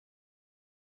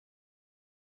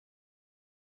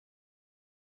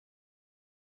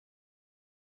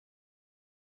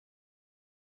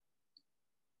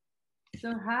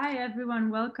So hi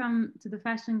everyone, welcome to the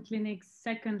Fashion Clinic's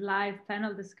second live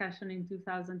panel discussion in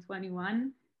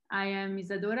 2021. I am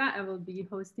Isadora, I will be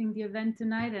hosting the event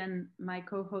tonight, and my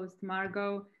co-host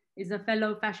Margot is a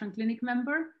fellow Fashion Clinic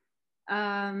member.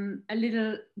 A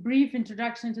little brief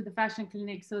introduction to the Fashion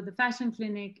Clinic. So the Fashion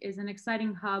Clinic is an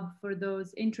exciting hub for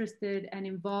those interested and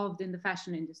involved in the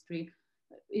fashion industry.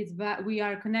 We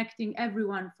are connecting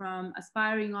everyone from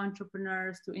aspiring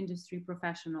entrepreneurs to industry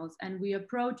professionals, and we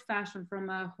approach fashion from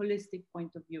a holistic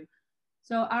point of view.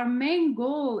 So our main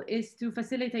goal is to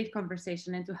facilitate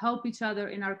conversation and to help each other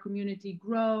in our community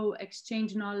grow,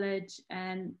 exchange knowledge,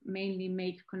 and mainly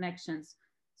make connections.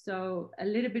 So a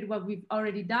little bit what we've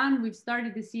already done, we've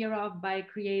started this year off by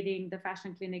creating the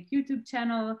Fashion Clinic YouTube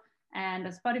channel and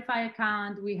a Spotify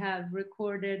account. We have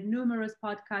recorded numerous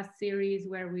podcast series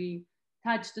where we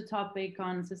touched the topic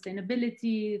on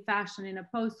sustainability, fashion in a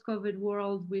post-COVID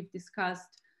world. We've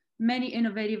discussed many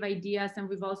innovative ideas, and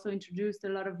we've also introduced a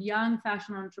lot of young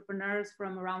fashion entrepreneurs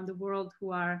from around the world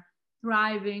who are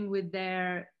thriving with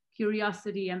their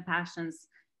curiosity and passions.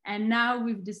 And now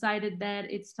we've decided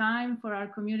that it's time for our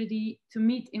community to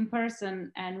meet in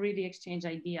person and really exchange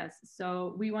ideas.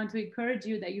 So we want to encourage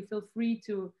you that you feel free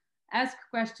to ask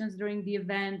questions during the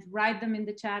event, write them in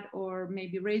the chat, or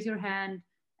maybe raise your hand.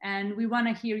 And we want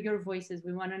to hear your voices.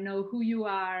 We want to know who you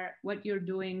are, what you're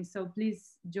doing. So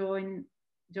please join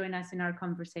us in our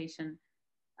conversation.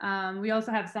 We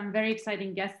also have some very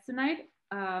exciting guests tonight.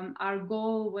 Our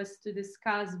goal was to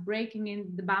discuss breaking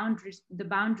in the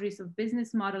boundaries of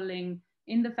business modeling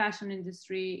in the fashion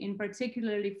industry, in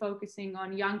particularly focusing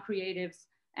on young creatives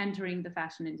entering the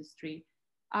fashion industry.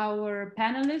 Our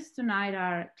panelists tonight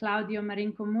are Claudio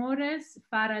Marenco Mores,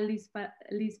 Farah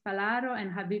Liz Pallaro, and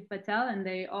Habib Patel, and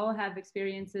they all have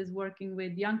experiences working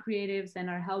with young creatives and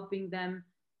are helping them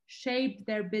shape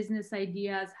their business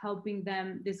ideas, helping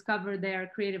them discover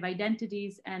their creative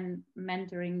identities, and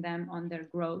mentoring them on their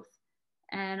growth.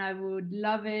 And I would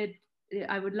love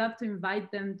to invite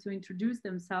them to introduce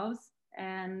themselves.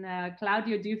 And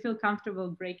Claudio, do you feel comfortable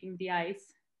breaking the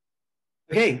ice?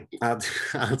 Okay, I'll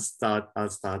start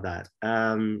that.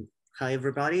 Hi,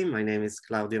 everybody. My name is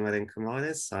Claudio Marenco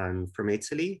Mores. I'm from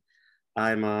Italy.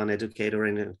 I'm an educator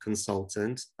and a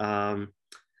consultant. I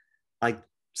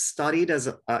studied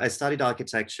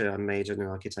architecture. I majored in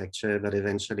architecture, but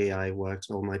eventually I worked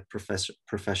all my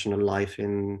professional life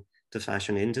in the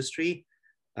fashion industry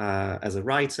as a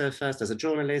writer first, as a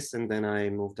journalist, and then I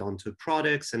moved on to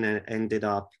products, and then ended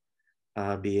up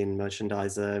being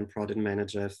merchandiser and product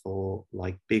manager for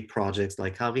like big projects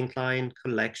like Calvin Klein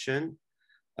collection,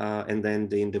 and then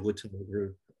the Vuitton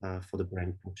group for the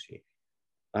brand Pucci.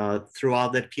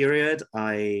 Throughout that period,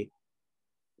 I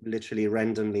literally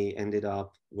randomly ended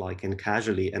up and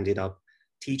casually ended up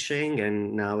teaching,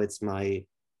 and now it's my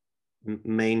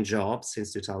main job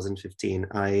since 2015.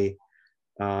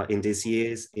 In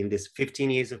this 15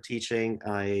 years of teaching,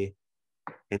 I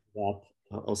ended up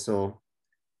also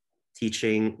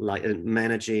teaching,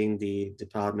 managing the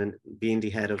department, being the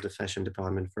head of the fashion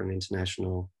department for an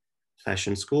international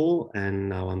fashion school. And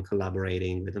now I'm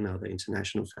collaborating with another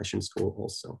international fashion school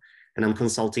also. And I'm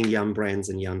consulting young brands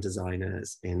and young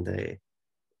designers in the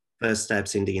first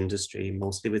steps in the industry,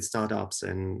 mostly with startups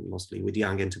and mostly with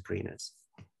young entrepreneurs.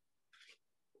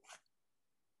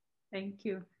 Thank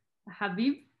you.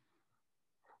 Habib?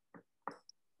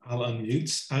 I'll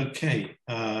unmute. Okay.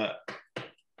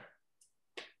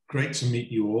 Great to meet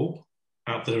you all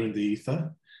out there in the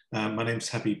ether. My name's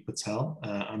Habib Patel.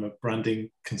 I'm a branding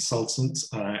consultant.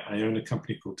 I own a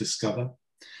company called Discover,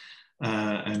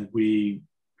 and we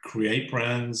create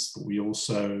brands, but we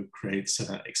also create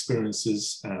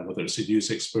experiences, whether it's a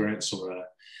user experience or a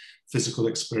physical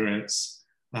experience,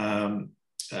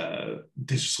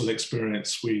 digital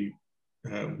experience.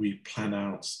 We plan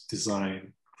out,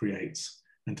 design, create,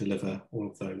 and deliver all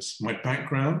of those. My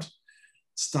background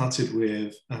started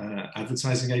with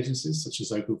advertising agencies such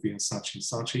as Ogilvy and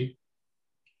Saatchi,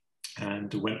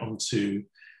 and went on to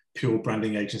pure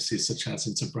branding agencies such as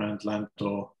Interbrand,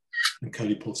 Landor, and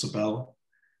Coley Portobello.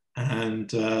 And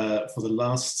for the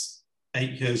last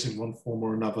 8 years, in one form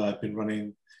or another, I've been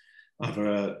running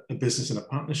either a business in a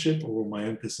partnership or my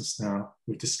own business now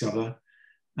with Discover.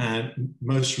 And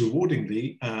most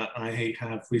rewardingly, I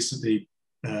have recently,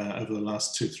 over the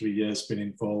last 2-3 years, been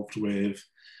involved with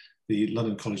the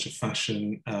London College of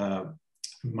Fashion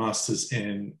Masters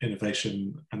in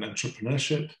Innovation and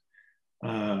Entrepreneurship,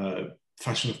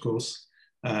 fashion, of course,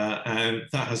 and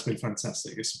that has been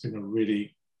fantastic. It's been a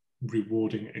really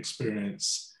rewarding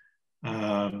experience.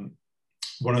 One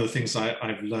of the things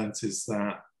I've learned is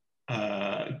that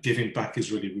giving back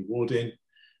is really rewarding.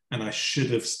 And I should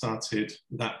have started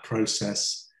that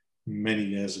process many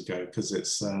years ago, because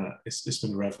it's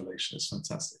been a revelation. It's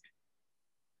fantastic.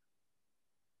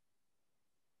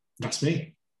 That's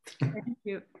me. Thank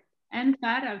you. And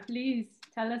Farah, please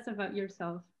tell us about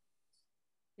yourself.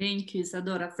 Thank you,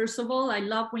 Isadora. First of all, I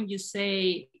love when you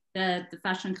say that the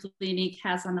Fashion Clinic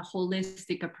has a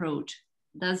holistic approach.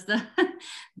 That's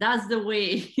the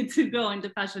way to go in the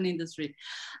fashion industry.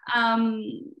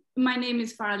 My name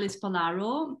is Farah Liz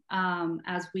Pallaro.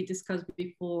 As we discussed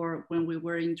before when we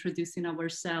were introducing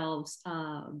ourselves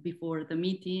before the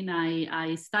meeting,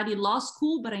 I studied law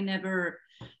school, but I never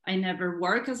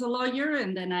worked as a lawyer.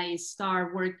 And then I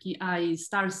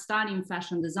started studying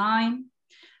fashion design.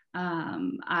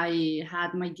 I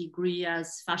had my degree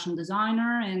as fashion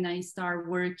designer, and I started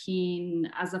working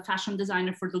as a fashion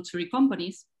designer for luxury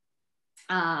companies.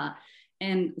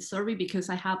 And sorry, because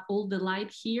I have all the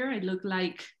light here, I look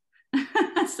like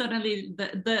suddenly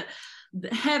the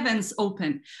heavens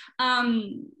open.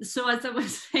 So as I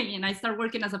was saying, I started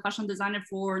working as a fashion designer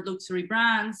for luxury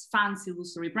brands, fancy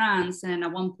luxury brands. And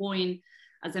at one point,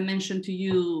 as I mentioned to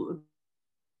you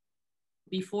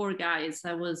before, guys,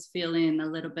 I was feeling a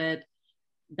little bit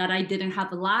that I didn't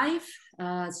have a life.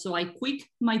 So I quit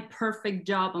my perfect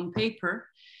job on paper,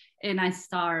 and I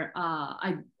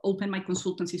opened my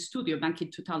consultancy studio back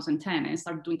in 2010. I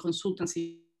started doing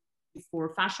consultancy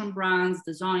for fashion brands,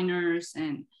 designers,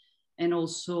 and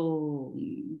also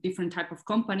different type of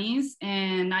companies.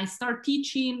 And I started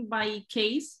teaching by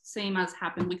case, same as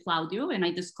happened with Claudio, and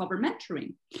I discovered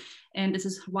mentoring. And this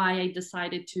is why I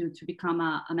decided to become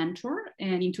a mentor.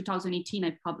 And in 2018,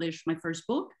 I published my first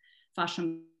book,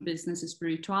 Fashion Business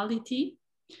Spirituality.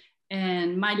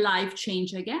 And my life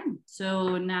changed again.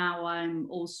 So now I'm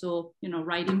also,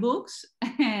 writing books.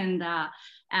 And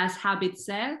as Habib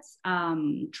says,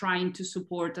 trying to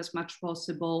support as much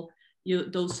possible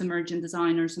those emerging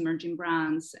designers, emerging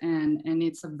brands. And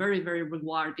it's a very, very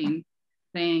rewarding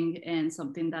thing, and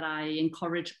something that I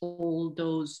encourage all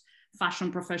those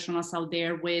fashion professionals out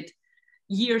there with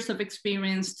years of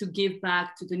experience to give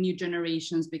back to the new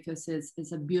generations, because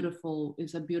it's a beautiful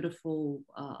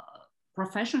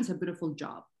profession, it's a beautiful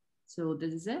job. So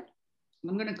this is it.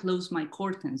 I'm gonna close my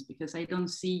curtains because I don't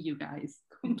see you guys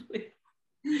completely.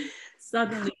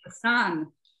 Suddenly the sun.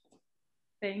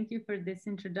 Thank you for this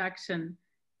introduction.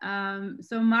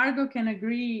 So Margot can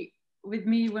agree with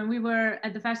me. When we were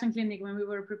at the Fashion Clinic, when we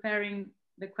were preparing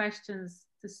the questions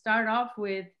to start off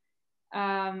with,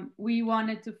 we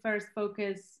wanted to first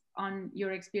focus on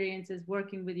your experiences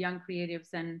working with young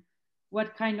creatives, and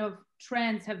what kind of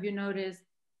trends have you noticed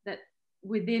that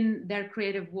within their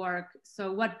creative work?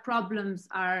 So what problems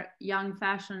are young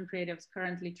fashion creatives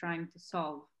currently trying to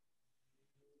solve?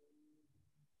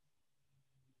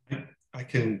 I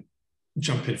can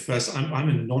jump in first. I'm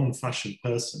a non-fashion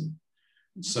person,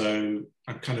 so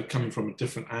I'm kind of coming from a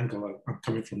different angle. I'm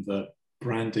coming from the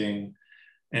branding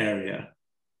area,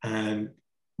 and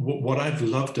what I've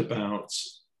loved about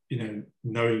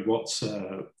knowing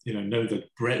know the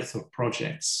breadth of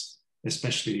projects,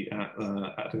 especially at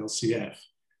LCF,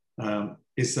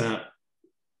 is that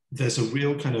there's a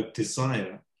real kind of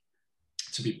desire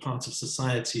to be part of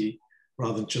society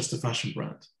rather than just a fashion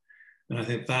brand. And I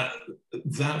think that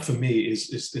for me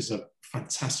is a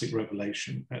fantastic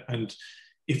revelation. And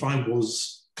if I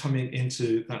was coming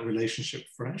into that relationship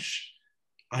fresh,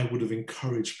 I would have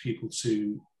encouraged people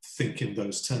to think in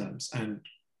those terms. And,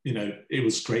 it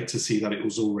was great to see that it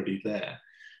was already there.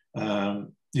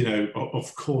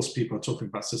 Of course, people are talking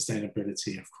about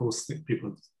sustainability. Of course, people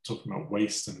are talking about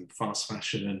waste and fast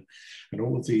fashion and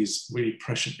all of these really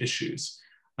prescient issues.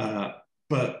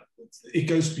 But it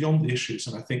goes beyond the issues.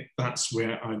 And I think that's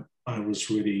where I was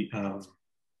really kind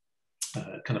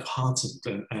of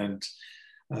heartened and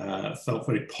felt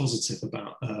very positive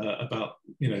about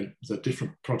the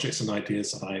different projects and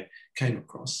ideas that I came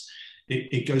across.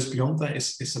 It goes beyond that.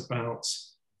 It's about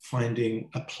finding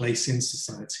a place in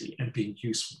society and being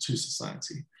useful to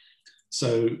society.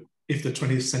 So if the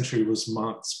 20th century was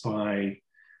marked by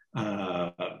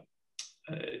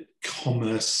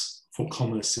commerce for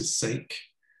commerce's sake,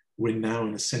 we're now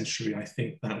in a century, I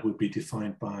think, that would be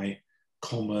defined by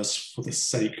commerce for the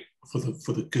sake, for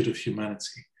the good of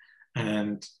humanity,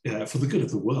 and for the good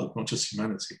of the world, not just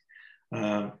humanity.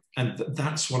 And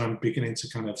that's what I'm beginning to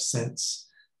kind of sense.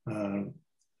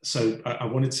 So I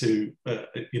wanted to,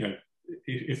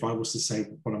 if I was to say,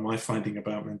 what am I finding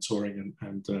about mentoring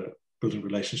and building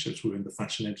relationships within the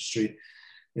fashion industry,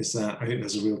 is that I think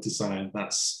there's a real desire, and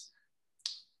that's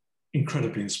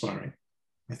incredibly inspiring.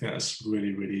 I think that's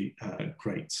really, really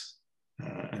great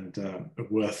and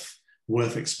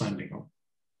worth expanding on.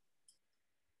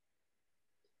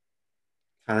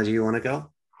 Farah, do you want to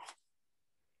go?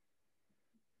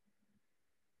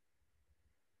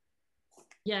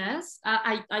 Yes,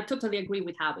 I totally agree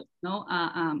with Habib. No,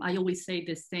 I always say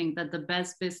this thing that the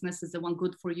best business is the one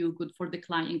good for you, good for the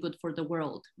client, good for the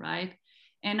world, right?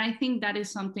 And I think that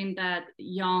is something that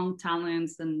young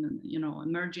talents and, you know,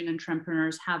 emerging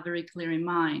entrepreneurs have very clear in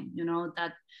mind. You know,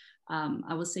 that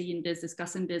I was saying this,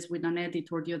 discussing this with an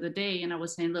editor the other day, and I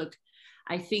was saying, look,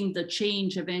 I think the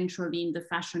change eventually in the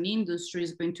fashion industry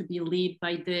is going to be led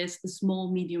by this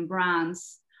small, medium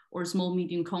brands or small,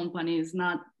 medium companies,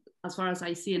 not, as far as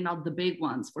I see it, not the big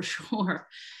ones for sure.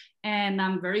 And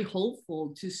I'm very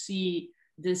hopeful to see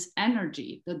this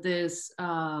energy that this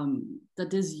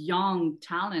young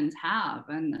talent have,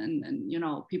 and you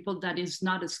know, people that is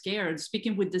not scared.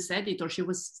 Speaking with this editor, she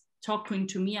was talking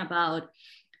to me about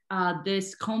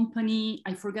this company.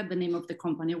 I forget the name of the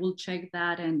company. I will check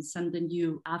that and send them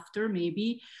you after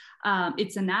maybe.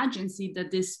 It's an agency that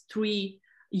these three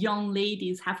young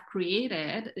ladies have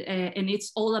created, and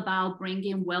it's all about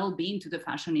bringing well-being to the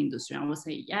fashion industry. I would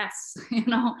say yes, you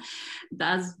know,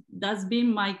 that's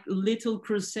been my little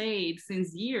crusade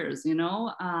since years, you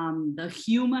know, the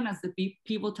human as the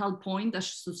pivotal point that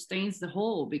sustains the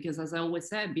whole, because as I always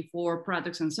said, before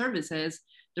products and services,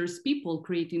 there's people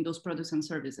creating those products and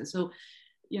services. So,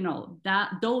 you know,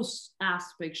 that those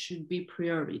aspects should be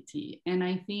priority. And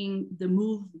I think the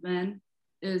movement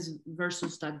is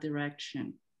versus that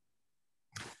direction.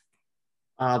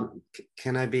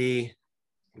 Can I be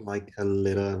like a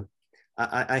little,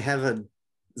 I have a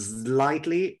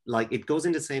slightly, like it goes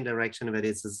in the same direction, but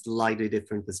it's a slightly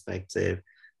different perspective,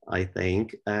 I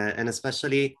think. And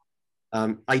especially,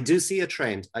 I do see a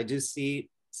trend. I do see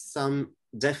some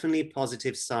definitely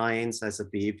positive signs, as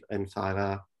Habib and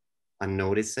Farah are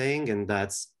noticing, and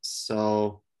that's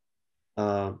so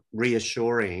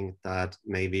reassuring that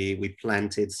maybe we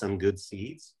planted some good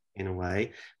seeds in a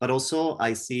way. But also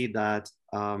I see that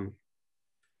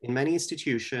in many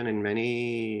institutions, in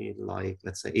many, like,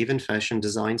 let's say even fashion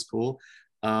design school,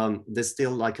 there's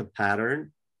still like a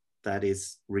pattern that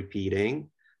is repeating,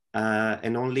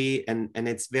 and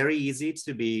it's very easy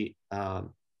to be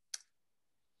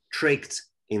tricked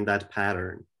in that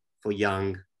pattern for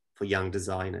young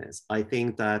designers. I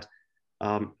think that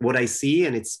what I see,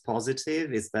 and it's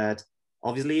positive, is that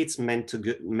obviously it's meant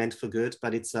for good,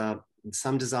 but it's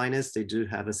some designers, they do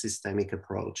have a systemic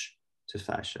approach to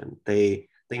fashion. They're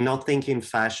not thinking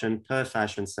fashion per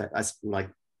fashion as like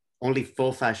only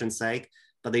for fashion's sake,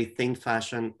 but they think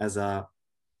fashion as a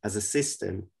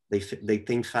system. They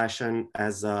think fashion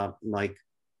as a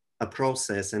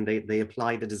process, and they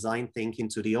apply the design thinking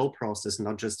to the whole process,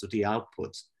 not just to the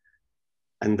output.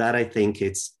 And that, I think,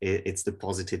 it's the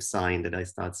positive sign that I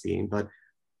start seeing. But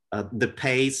the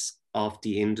pace of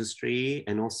the industry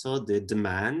and also the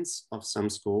demands of some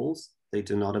schools, they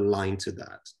do not align to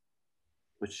that,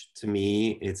 which to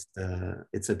me it's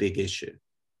a big issue.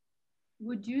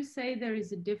 Would you say there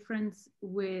is a difference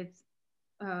with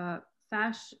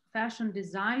fashion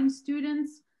design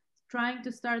students trying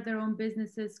to start their own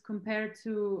businesses compared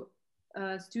to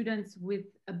students with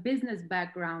a business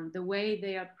background, the way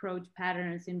they approach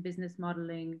patterns in business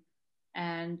modeling,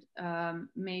 and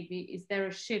maybe is there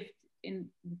a shift in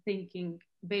thinking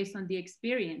based on the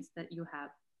experience that you have?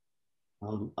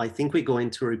 I think we're going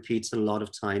to repeat a lot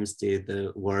of times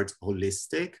the word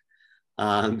holistic,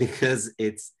 because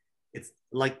it's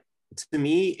like, to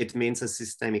me, it means a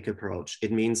systemic approach.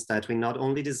 It means that we're not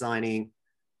only designing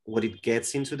what it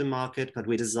gets into the market, but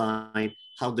we design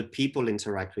how the people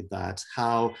interact with that,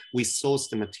 how we source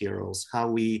the materials, how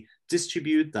we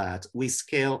distribute that. We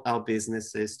scale our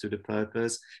businesses to the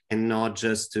purpose and not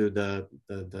just to the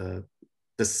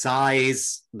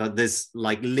size, but this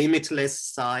like limitless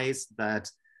size that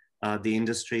the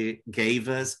industry gave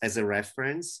us as a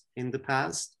reference in the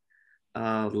past.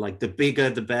 Like the bigger,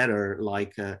 the better.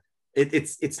 Like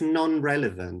it's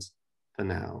non-relevant for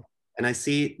now. And I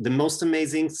see the most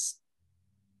amazing,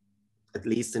 at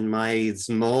least in my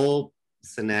small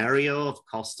scenario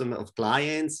of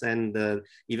clients and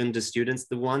even the students,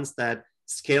 the ones that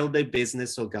scale their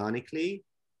business organically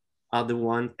are the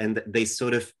ones, and they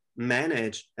sort of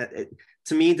manage.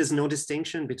 To me, there's no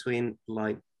distinction between,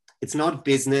 like, it's not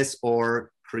business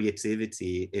or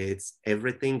creativity. It's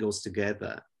everything goes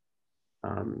together.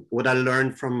 What I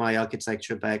learned from my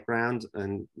architecture background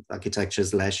and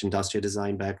architecture/industrial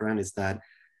design background is that,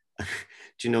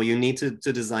 you know, you need to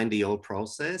design the whole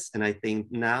process. And I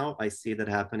think now I see that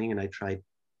happening, and I try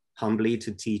humbly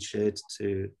to teach it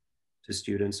to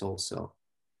students also.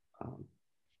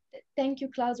 Thank you,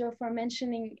 Claudio, for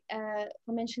mentioning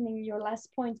your last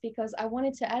point, because I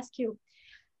wanted to ask you,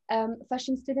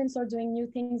 fashion students are doing new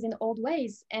things in old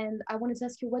ways. And I wanted to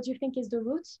ask you, what do you think is the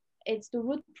root? It's the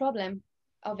root problem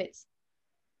of it.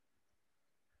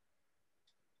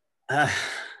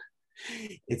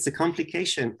 It's a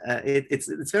complication.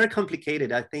 It's very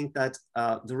complicated. I think that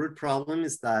the root problem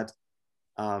is that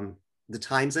the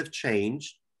times have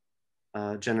changed.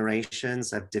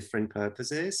 Generations have different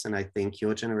purposes, and I think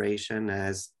your generation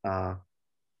has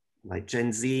like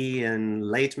Gen Z and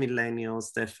late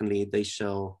millennials, definitely they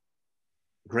show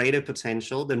greater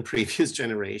potential than previous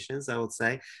generations, I would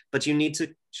say. But you need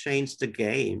to change the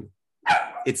game.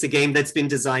 It's a game that's been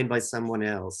designed by someone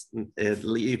else.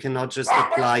 You cannot just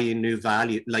apply your new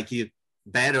value, like your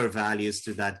better values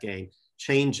to that game.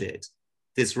 Change it,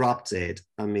 disrupt it.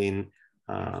 I mean,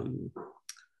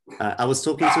 I was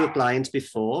talking to a client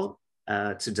before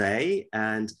today,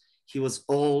 and he was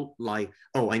all like,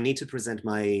 oh, I need to present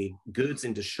my goods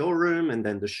in the showroom, and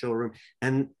then the showroom.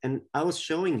 And I was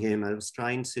showing him, I was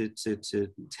trying to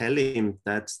tell him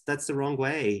that that's the wrong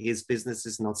way. His business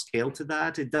is not scaled to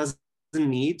that. It doesn't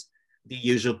need the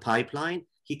usual pipeline.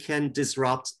 He can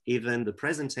disrupt even the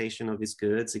presentation of his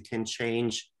goods. It can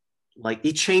change, like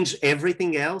he changed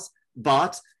everything else,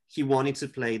 but he wanted to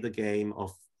play the game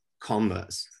of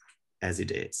commerce as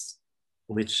it is,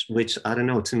 which I don't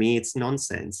know, to me, it's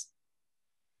nonsense.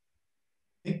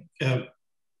 I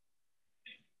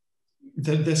think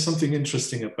there's something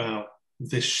interesting about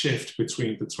this shift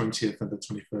between the 20th and the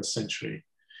 21st century.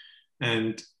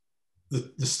 And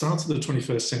the start of the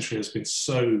 21st century has been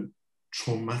so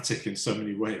traumatic in so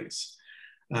many ways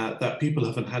that people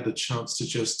haven't had the chance to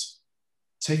just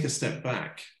take a step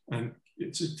back. And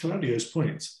to Claudio's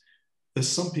point, there's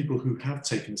some people who have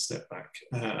taken a step back.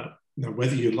 Now,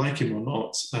 whether you like him or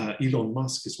not, Elon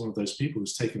Musk is one of those people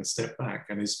who's taken a step back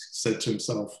and has said to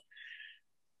himself,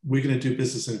 we're going to do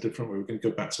business in a different way. We're going to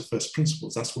go back to first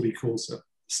principles. That's what he calls it.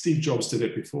 Steve Jobs did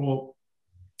it before,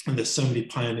 and there's so many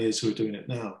pioneers who are doing it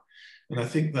now. And I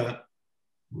think that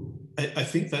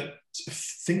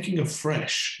thinking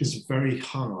afresh is very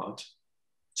hard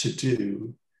to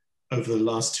do over the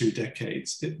last 2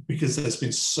 decades because there's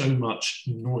been so much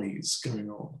noise going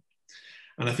on.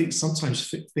 And I think sometimes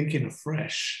thinking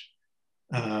afresh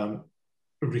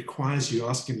requires you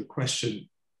asking the question,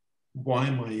 why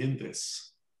am I in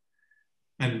this?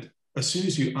 And as soon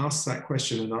as you ask that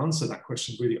question and answer that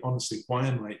question really honestly, why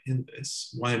am I in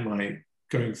this? Why am I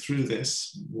going through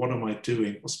this? What am I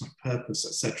doing? What's my purpose,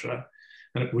 etc.?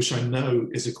 And which I know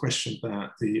is a question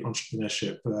that the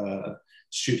entrepreneurship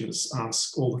students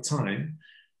ask all the time.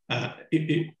 As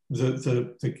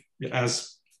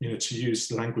you know, to use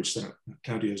the language that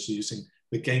Claudio is using,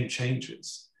 the game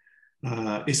changes.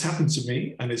 It's happened to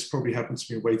me, and it's probably happened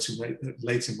to me way too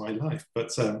late in my life.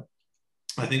 But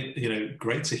I think, you know,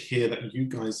 great to hear that you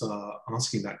guys are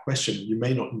asking that question. You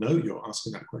may not know you're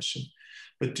asking that question,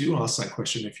 but do ask that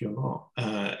question if you're not.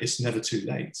 It's never too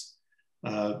late.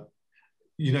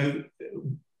 You know,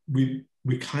 we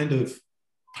kind of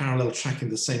parallel tracking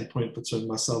the same point between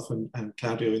myself and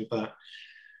Claudio in that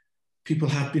people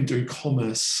have been doing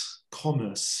commerce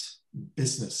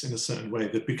business in a certain way.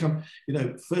 They've become, you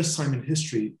know, first time in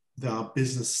history, there are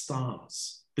business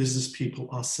stars. Business people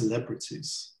are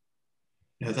celebrities.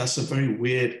 You know, that's a very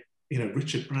weird, you know,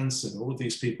 Richard Branson, all of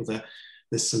these people, they're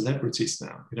celebrities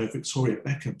now. You know, Victoria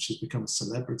Beckham, she's become a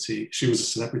celebrity. She was a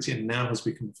celebrity and now has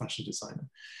become a fashion designer.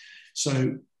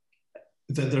 So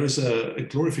there is a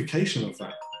glorification of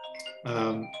that.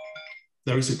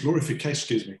 There is a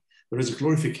glorification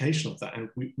of that, and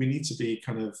we need to be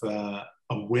kind of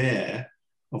aware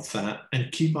of that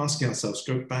and keep asking ourselves,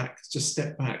 go back, just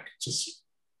step back, just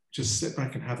sit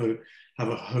back and have a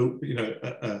hope, you know,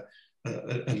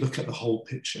 a look at the whole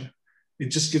picture. It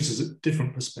just gives us a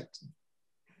different perspective.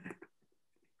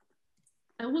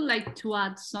 I would like to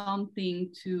add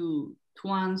something to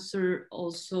answer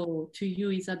also to you,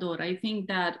 Isadora. I think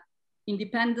that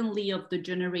independently of the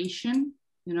generation,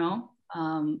 you know,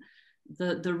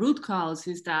 the root cause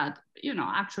is that, you know,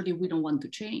 actually we don't want to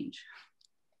change.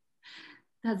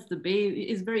 That's the base.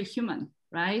 It's very human,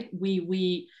 right?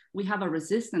 We have a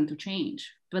resistance to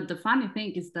change. But the funny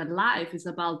thing is that life is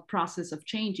about process of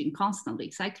changing constantly,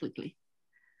 cyclically.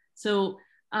 So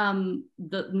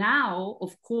now,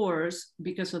 of course,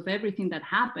 because of everything that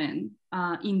happened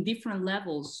in different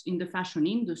levels in the fashion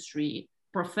industry,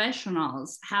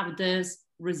 professionals have this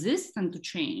resistance to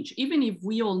change, even if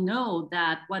we all know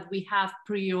that what we have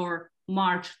prior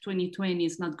March 2020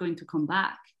 is not going to come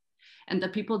back. And the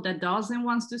people that doesn't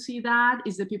want to see that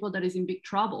is the people that is in big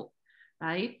trouble,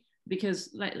 right? because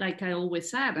like I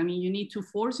always said, I mean, you need to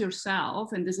force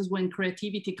yourself, and this is when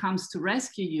creativity comes to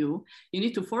rescue you. You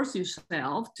need to force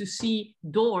yourself to see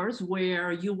doors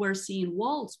where you were seeing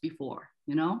walls before,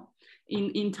 you know?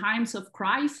 In times of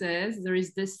crisis, there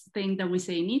is this thing that we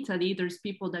say in Italy, there's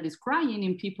people that is crying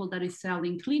and people that is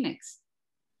selling Kleenex,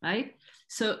 right?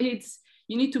 So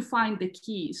you need to find the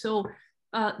key. So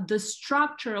the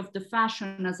structure of the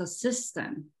fashion as a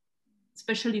system,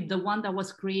 especially the one that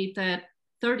was created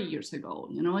 30 years ago,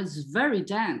 you know, is very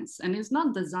dense, and it's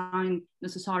not designed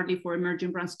necessarily for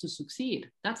emerging brands to succeed.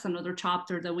 That's another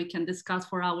chapter that we can discuss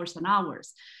for hours and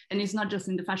hours. And it's not just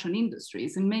in the fashion industry,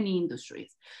 it's in many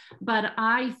industries. But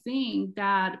I think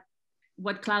that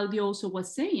what Claudio also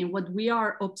was saying, what we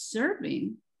are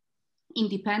observing,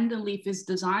 independently if it's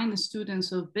design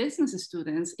students or business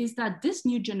students, is that this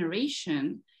new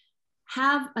generation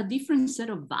have a different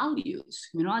set of values,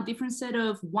 you know, a different set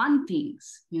of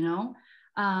wantings, you know.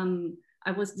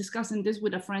 I was discussing this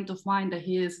with a friend of mine that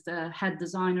he is the head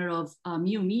designer of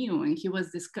Miu Miu, and he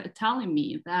was telling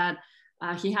me that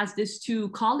he has these two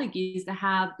colleagues that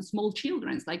have small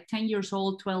children, like 10 years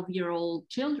old, 12-year-old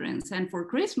children. And for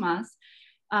Christmas,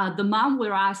 the mom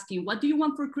were asking, what do you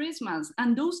want for Christmas?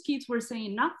 And those kids were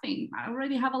saying nothing. I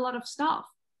already have a lot of stuff.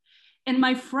 And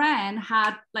my friend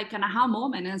had like an aha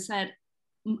moment and said,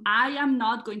 I am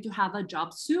not going to have a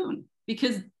job soon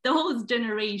because those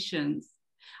generations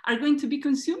are going to be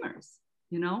consumers,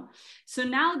 you know? So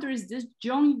now there is this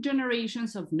young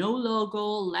generations of no logo,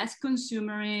 less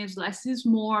consumerism, less is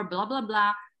more, blah, blah,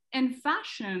 blah. And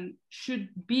fashion should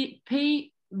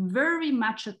pay very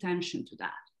much attention to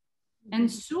that.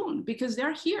 And soon, because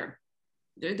they're here.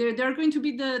 They're going to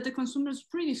be the consumers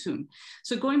pretty soon.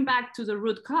 So going back to the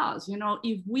root cause, you know,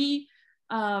 if we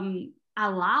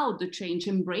allow the change,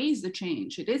 embrace the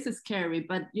change, it is scary,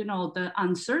 but you know, the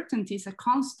uncertainty is a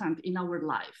constant in our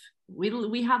life.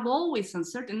 We have always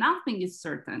uncertain, nothing is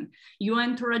certain. You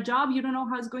enter a job, you don't know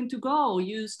how it's going to go.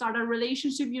 You start a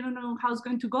relationship, you don't know how it's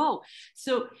going to go.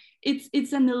 So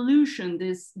it's an illusion,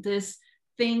 this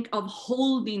thing of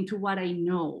holding to what I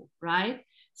know, right?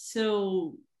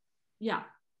 So yeah,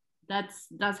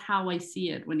 that's how I see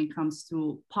it when it comes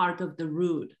to part of the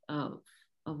root of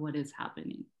what is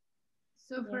happening.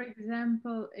 So for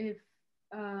example, if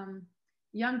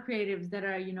young creatives that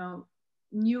are, you know,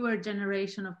 newer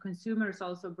generation of consumers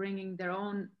also bringing their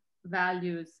own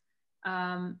values,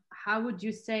 how would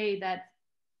you say that,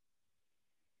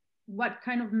 what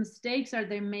kind of mistakes are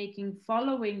they making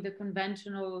following the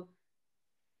conventional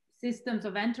systems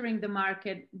of entering the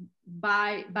market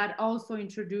but also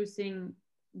introducing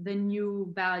the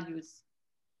new values?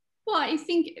 Well, I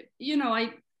think, you know,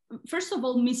 first of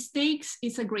all, mistakes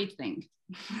is a great thing.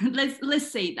 let's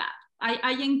say that.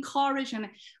 I encourage, and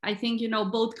I think, you know,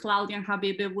 both Claudia and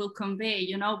Habib will convey,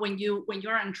 you know, when you're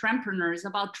an entrepreneur, it's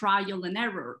about trial and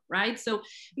error, right? So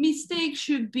mistakes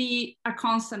should be a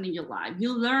constant in your life.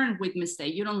 You learn with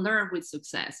mistakes. You don't learn with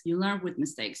success. You learn with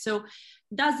mistakes. So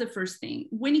that's the first thing.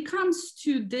 When it comes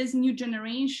to these new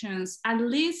generations, at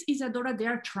least Isadora,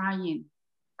 they're trying.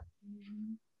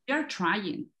 They're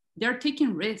trying. They're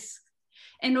taking risks.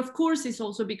 And of course, it's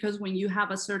also because when you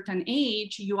have a certain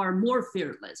age, you are more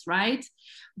fearless, right?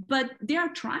 But they are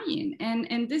trying,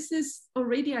 and this is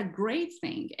already a great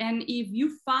thing. And if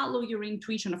you follow your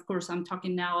intuition, of course, I'm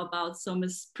talking now about some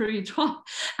spiritual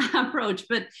approach,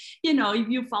 but you know, if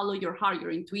you follow your heart,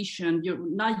 your intuition,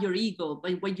 not your ego,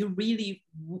 but what you really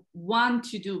want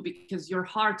to do, because your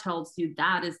heart tells you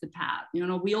that is the path. You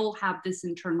know, we all have this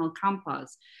internal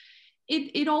compass.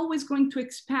 It always going to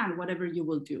expand whatever you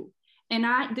will do. And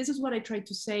this is what I try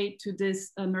to say to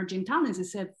this emerging talents. I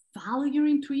said, follow your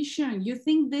intuition. You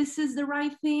think this is the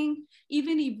right thing?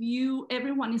 Even if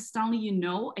everyone is telling you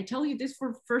no, I tell you this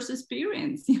for first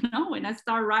experience. You know, when I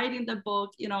start writing the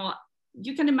book, you know,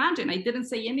 you can imagine I didn't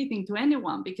say anything to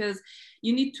anyone, because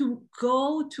you need to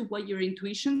go to what your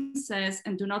intuition says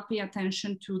and do not pay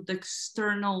attention to the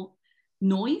external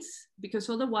noise, because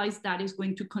otherwise that is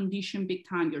going to condition big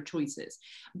time your choices.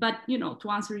 But, you know, to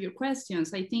answer your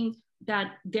questions, I think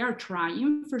that they're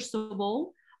trying. First of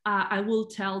all, I will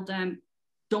tell them,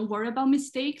 don't worry about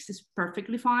mistakes. It's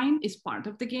perfectly fine. It's part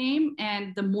of the game.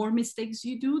 And the more mistakes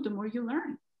you do, the more you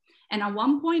learn. And at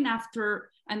one point,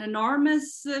 after an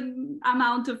enormous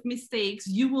amount of mistakes,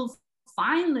 you will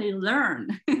finally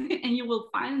learn and you will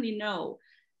finally know,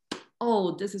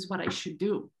 oh, this is what I should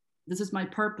do. This is my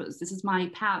purpose. This is my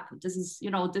path. This is,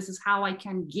 you know, this is how I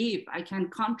can give, I can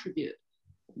contribute,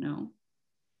 you know?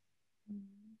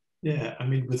 Yeah, I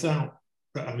mean,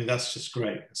 that's just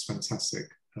great. It's fantastic.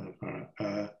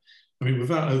 I mean,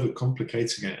 without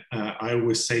overcomplicating it, I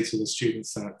always say to the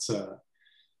students that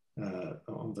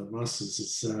on the masters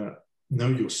is know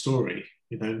your story.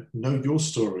 Know your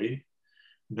story,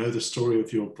 know the story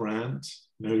of your brand,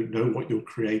 know what you're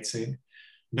creating,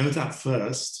 know that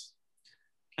first,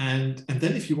 and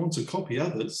then if you want to copy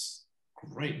others,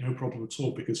 great, no problem at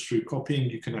all, because through copying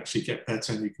you can actually get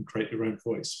better and you can create your own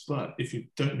voice. But if you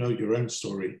don't know your own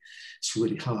story, it's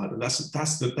really hard, and that's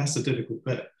the difficult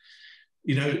bit.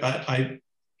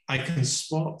 I can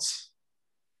spot,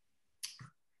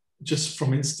 just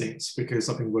from instinct, because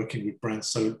I've been working with brands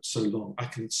so long, I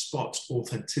can spot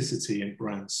authenticity in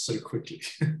brands so quickly.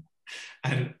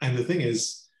 and the thing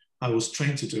is, I was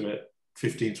trained to do it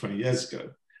 15, 20 years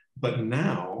ago, but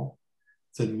now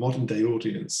the modern day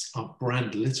audience are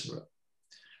brand literate.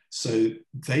 So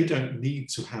they don't need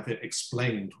to have it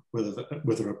explained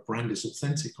whether a brand is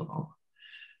authentic or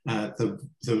not.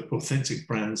 The authentic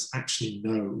brands actually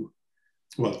know,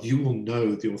 well, you will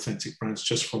know the authentic brands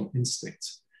just from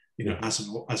instinct, as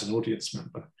an audience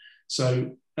member.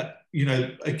 So,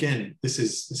 again, this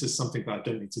is something that I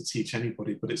don't need to teach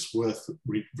anybody, but it's worth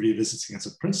revisiting as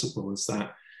a principle, is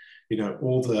that,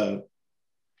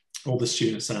 all the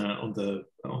students on the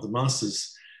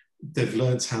masters, they've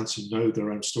learned how to know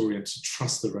their own story and to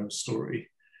trust their own story,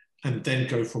 and then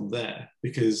go from there,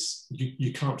 because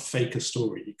you can't fake a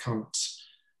story. You can't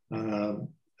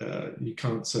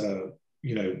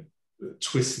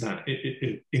twist that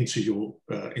into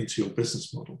your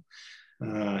business model.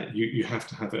 You have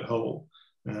to have it whole.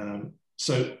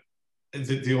 So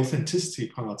the authenticity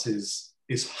part is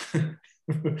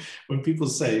when people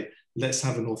say, let's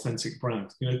have an authentic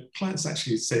brand, clients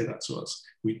actually say that to us.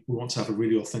 We want to have a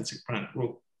really authentic brand.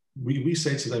 Well, we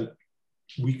say to them,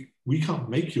 we can't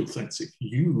make you authentic.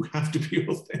 You have to be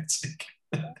authentic.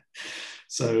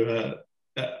 So,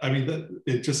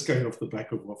 just going off the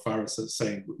back of what Farah is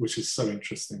saying, which is so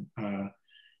interesting,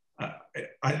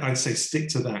 I'd say stick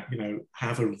to that,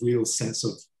 have a real sense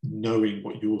of knowing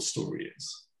what your story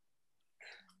is.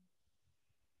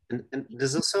 And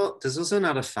there's also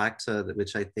another factor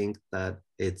which I think that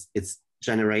it's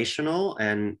generational,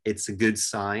 and it's a good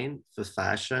sign for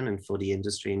fashion and for the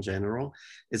industry in general,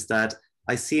 is that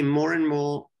I see more and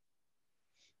more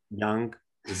young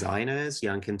designers,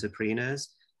 young entrepreneurs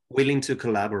willing to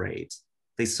collaborate.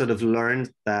 They sort of learned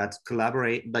that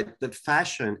that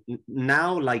fashion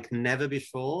now, like never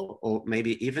before, or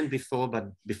maybe even before,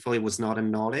 but before it was not a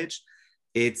knowledge.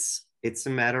 It's a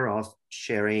matter of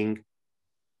sharing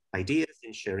ideas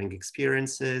and sharing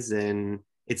experiences, and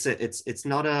it's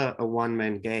not a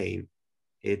one-man game.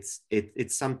 It's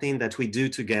something that we do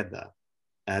together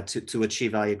to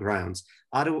achieve higher grounds.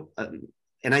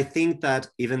 And I think that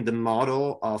even the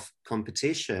model of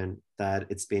competition that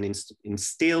it's been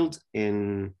instilled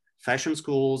in fashion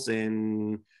schools,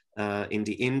 in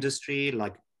the industry,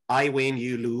 like I win,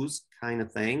 you lose kind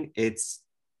of thing,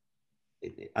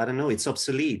 I don't know, it's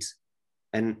obsolete.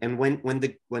 And when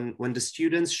the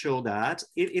students show that,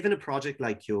 even a project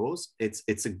like yours,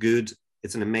 it's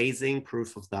an amazing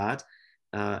proof of that,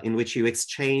 in which you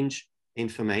exchange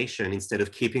information instead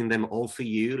of keeping them all for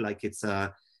you, like it's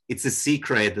a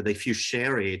secret that if you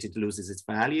share it, it loses its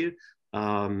value.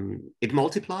 It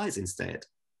multiplies instead.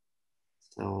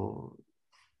 So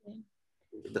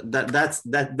that's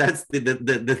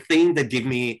the thing that give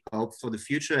me hope for the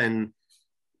future, and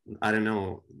I don't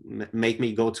know, make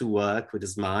me go to work with a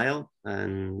smile,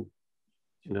 and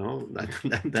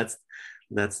that's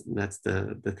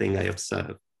the thing I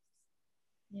observe.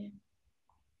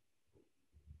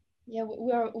 Yeah,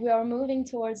 we are moving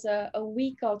towards a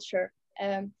we culture.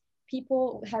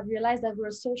 People have realized that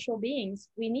we're social beings.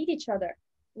 We need each other.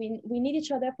 We need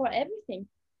each other for everything.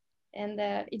 And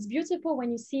it's beautiful when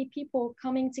you see people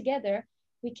coming together.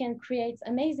 We can create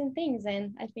amazing things.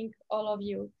 And I think all of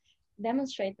you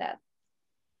demonstrate that.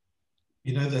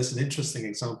 There's an interesting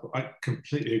example. I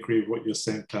completely agree with what you're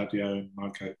saying, Claudio and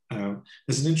Marco.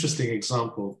 There's an interesting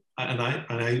example,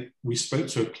 and we spoke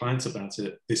to a client about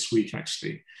it this week,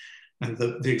 actually. And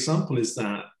the example is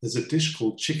that there's a dish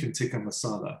called chicken tikka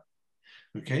masala.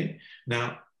 Okay,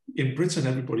 now in Britain,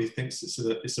 everybody thinks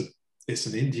it's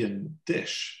an Indian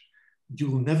dish. You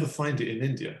will never find it in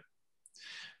India.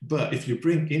 But if you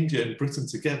bring India and Britain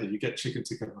together, you get chicken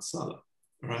tikka masala,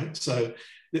 right? So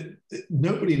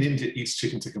nobody in India eats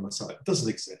chicken tikka masala. It doesn't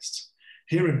exist.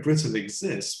 Here in Britain, it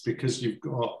exists because you've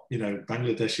got,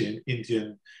 Bangladeshi and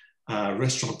Indian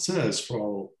restaurateurs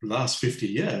for the last 50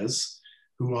 years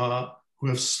who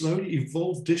have slowly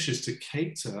evolved dishes to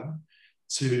cater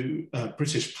to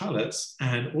British palates,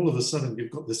 and all of a sudden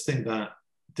you've got this thing that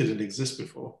didn't exist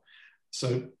before.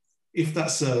 So if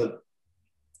that's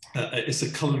it's a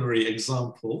culinary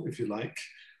example, if you like,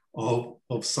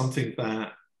 of something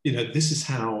that this is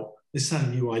how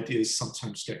new ideas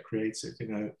sometimes get created.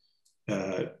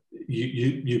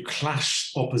 You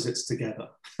clash opposites together.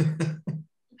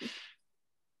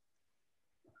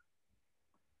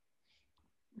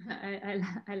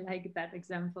 I like that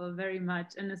example very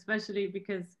much, and especially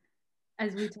because,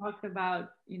 as we talked about,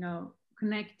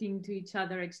 connecting to each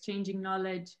other, exchanging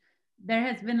knowledge, there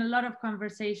has been a lot of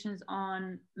conversations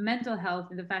on mental health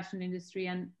in the fashion industry.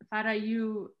 And Farah,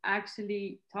 you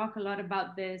actually talk a lot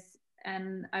about this,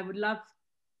 and I would love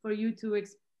for you to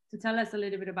tell us a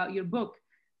little bit about your book,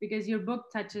 because your book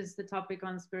touches the topic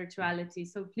on spirituality.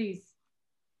 So please.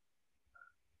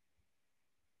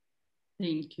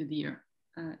 Thank you, dear.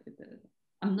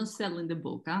 I'm not selling the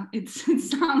book. Huh? It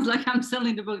sounds like I'm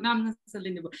selling the book. No, I'm not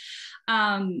selling the book.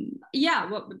 Yeah,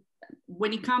 well,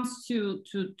 when it comes to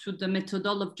the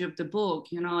methodology of the book,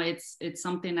 it's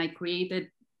something I created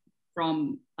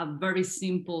from a very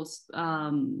simple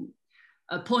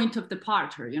a point of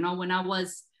departure. When I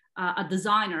was a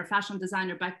designer, a fashion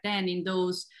designer back then, in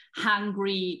those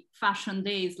hungry fashion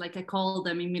days, like I call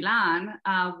them in Milan,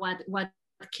 what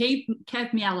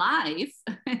kept me alive,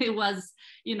 it was,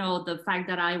 the fact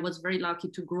that I was very lucky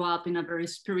to grow up in a very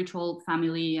spiritual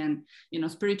family. And,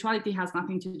 spirituality has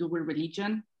nothing to do with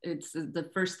religion. It's the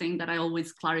first thing that I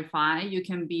always clarify. You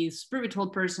can be a spiritual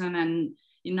person and,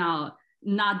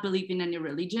 not believe in any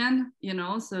religion,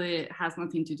 so it has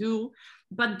nothing to do.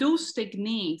 But those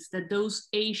techniques, those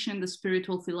ancient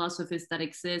spiritual philosophies that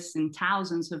exist in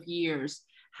thousands of years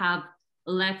have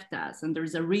left us, and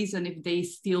there's a reason if they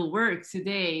still work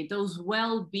today. Those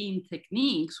well-being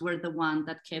techniques were the one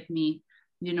that kept me,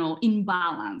 in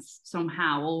balance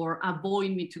somehow, or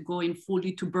avoid me to going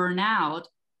fully to burnout,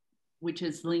 which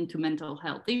is linked to mental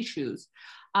health issues,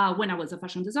 when I was a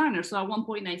fashion designer. So at one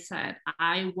point I said,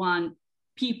 I want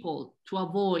people to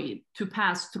avoid to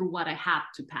pass through what I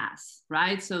have to pass,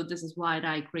 right? So this is why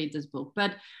I create this book.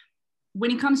 But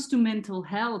when it comes to mental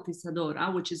health, Isadora,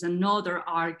 which is another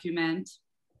argument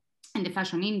in the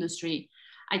fashion industry,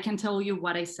 I can tell you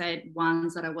what I said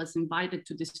once that I was invited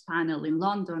to this panel in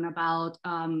London about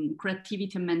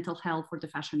creativity and mental health for the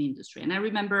fashion industry. And I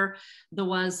remember there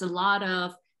was a lot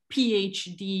of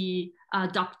PhD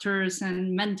doctors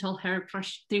and mental health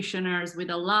practitioners with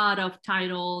a lot of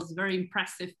titles, very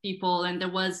impressive people. And there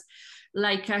was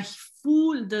like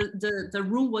the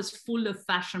room was full of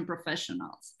fashion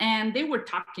professionals, and they were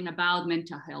talking about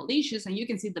mental health issues, and you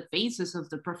can see the faces of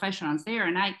the professionals there.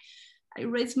 And I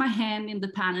raised my hand in the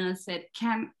panel and said,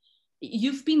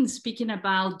 you've been speaking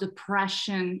about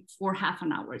depression for half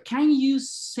an hour. Can you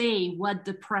say what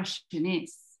depression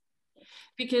is?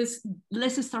 Because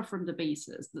let's start from the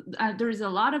basis. There is a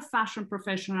lot of fashion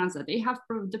professionals that they have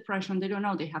depression. They don't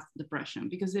know they have depression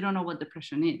because they don't know what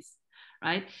depression is.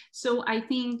 Right. So I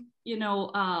think,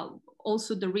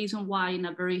 also the reason why, in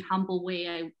a very humble way,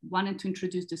 I wanted to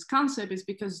introduce this concept is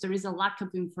because there is a lack of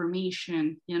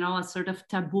information, a sort of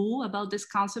taboo about this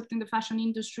concept in the fashion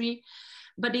industry.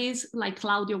 But it's like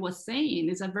Claudio was saying,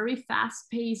 it's a very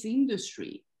fast-paced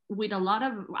industry with a lot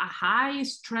of a high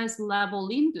stress level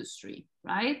industry.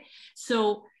 Right.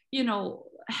 So,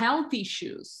 health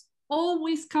issues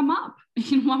always come up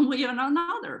in one way or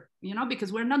another,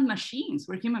 because we're not machines,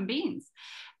 we're human beings.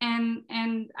 And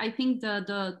I think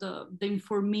the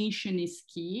information is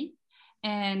key.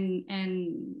 And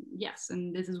yes,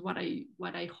 and this is what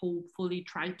I hopefully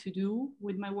try to do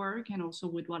with my work and also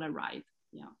with what I write.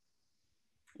 Yeah.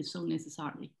 It's so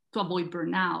necessary to avoid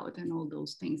burnout and all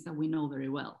those things that we know very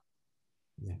well.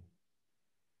 Yeah.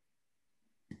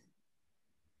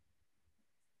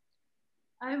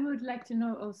 I would like to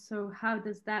know also, how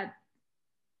does that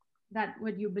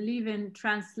what you believe in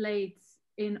translates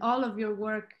in all of your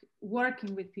work,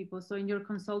 working with people? So in your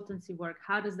consultancy work,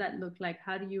 how does that look like?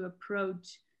 How do you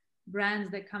approach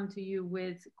brands that come to you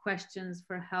with questions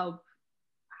for help?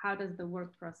 How does the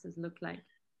work process look like?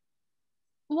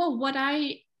 Well,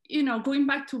 going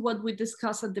back to what we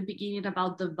discussed at the beginning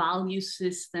about the value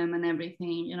system and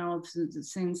everything,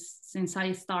 since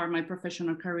I started my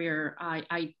professional career,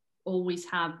 I always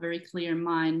have very clear in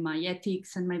mind my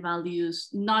ethics and my values,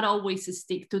 not always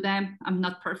stick to them. I'm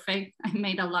not perfect. I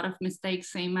made a lot of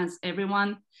mistakes, same as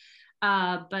everyone.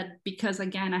 But because,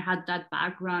 again, I had that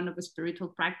background of a spiritual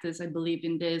practice, I believe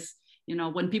in this.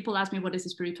 When people ask me what is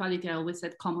spirituality, I always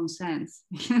said common sense.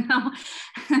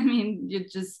 I mean, you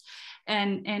just,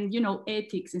 and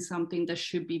ethics is something that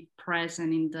should be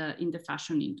present in the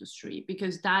fashion industry,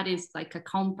 because that is like a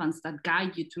compass that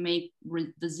guide you to make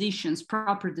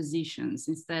proper decisions,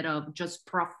 instead of just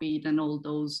profit and all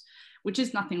those, which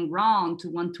is nothing wrong to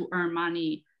want to earn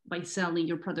money by selling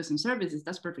your products and services,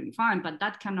 that's perfectly fine, but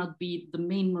that cannot be the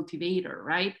main motivator,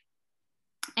 right?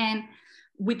 And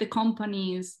with the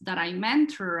companies that I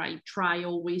mentor, I try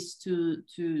always to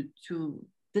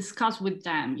discuss with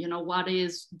them, you know, what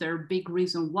is their big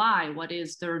reason why, what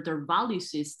is their value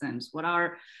systems, what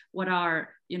are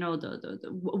you know, the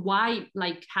why,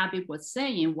 like Habib was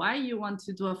saying, why you want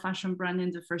to do a fashion brand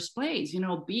in the first place. You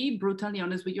know, be brutally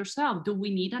honest with yourself. Do we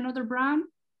need another brand?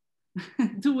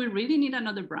 Do we really need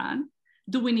another brand?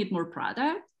 Do we need more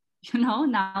product? You know,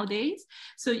 nowadays.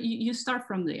 So you start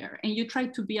from there and you try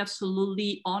to be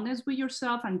absolutely honest with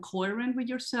yourself and coherent with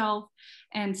yourself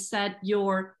and set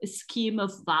your scheme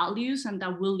of values, and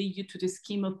that will lead you to the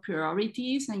scheme of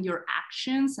priorities and your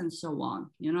actions and so on.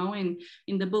 You know,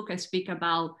 in the book, I speak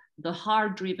about the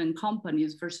heart-driven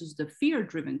companies versus the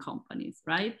fear-driven companies,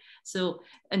 right? So,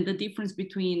 and the difference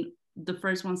between the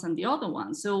first ones and the other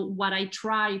ones. So what I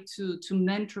try to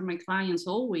mentor my clients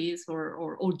always,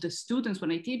 or the students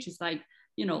when I teach, is like,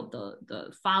 you know,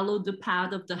 the follow the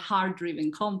path of the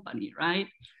heart-driven company, right?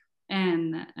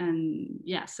 And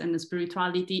yes, and the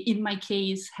spirituality in my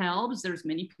case helps. There's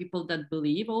many people that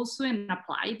believe also and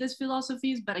apply these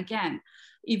philosophies, but again,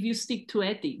 if you stick to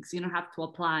ethics, you don't have to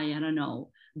apply, I don't know,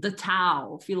 the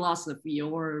Tao philosophy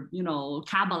or, you know,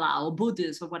 Kabbalah or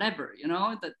Buddhist or whatever, you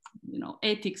know, that, you know,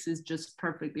 ethics is just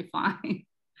perfectly fine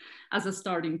as a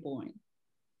starting point.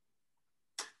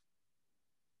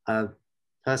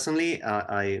 Personally,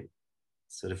 I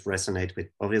sort of resonate with,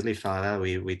 obviously, Farah,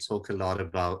 we talk a lot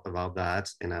about that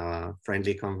in our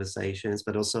friendly conversations,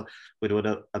 but also with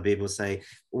what Habib will say.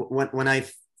 When I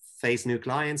face new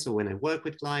clients or when I work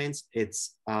with clients,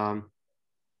 I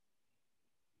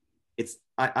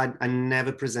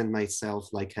never present myself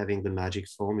like having the magic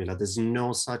formula. There's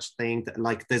no such thing,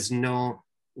 like there's no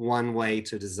one way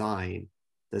to design.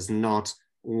 There's not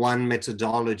one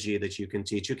methodology that you can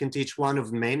teach. You can teach one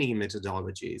of many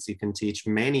methodologies. You can teach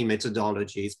many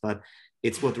methodologies, but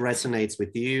it's what resonates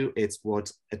with you. It's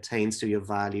what attains to your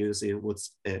values.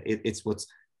 It's what's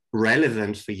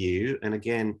relevant for you. And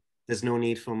again, there's no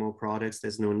need for more products.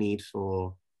 There's no need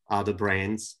for other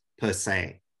brands per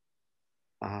se.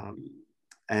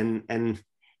 And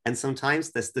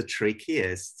sometimes that's the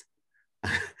trickiest.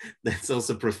 That's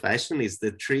also professionally is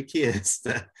the trickiest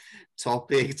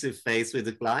topic to face with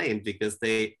the client, because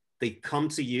they come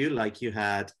to you like you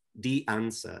had the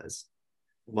answers.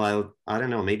 Well, I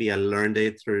don't know, maybe I learned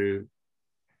it through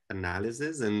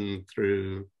analysis and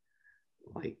through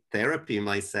like therapy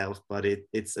myself, but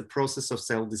it's a process of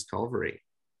self-discovery.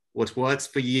 What works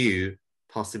for you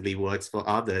possibly works for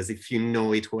others if you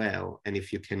know it well and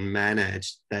if you can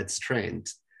manage that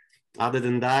strength. Other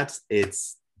than that,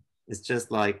 it's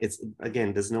just like, it's,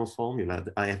 again, there's no formula.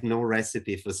 I have no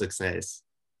recipe for success,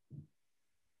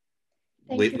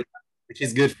 which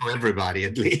is good for everybody,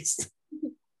 at least.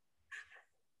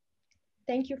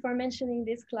 Thank you for mentioning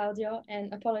this, Claudio,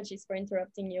 and apologies for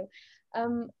interrupting you.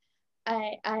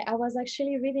 I was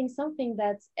actually reading something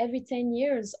that every 10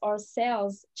 years our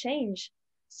cells change.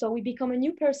 So we become a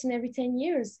new person every 10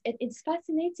 years. It's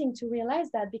fascinating to realize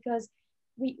that, because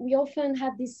we often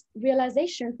have this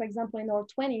realization, for example, in our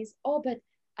 20s, oh, but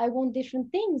I want different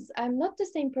things. I'm not the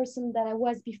same person that I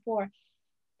was before.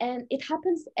 And it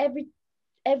happens every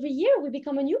year. We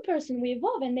become a new person, we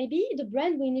evolve. And maybe the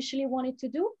brand we initially wanted to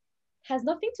do has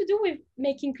nothing to do with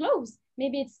making clothes.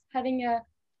 Maybe it's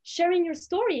sharing your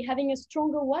story, having a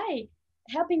stronger why,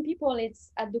 helping people.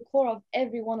 It's at the core of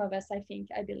every one of us, I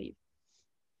believe.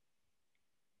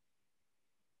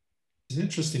 It's an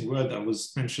interesting word that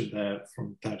was mentioned there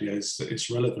from Claudio. It's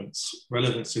relevance.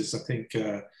 Relevance is, I think,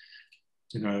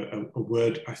 you know, a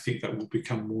word I think that will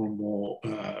become more and more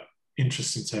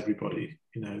interesting to everybody.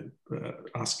 You know,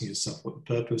 asking yourself what the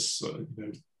purpose, you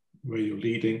know, where you're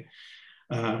leading,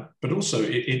 but also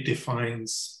it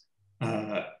defines.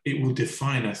 It will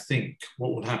define, I think,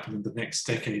 what will happen in the next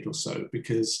decade or so.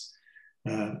 Because,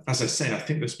 as I say, I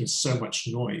think there's been so much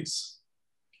noise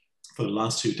for the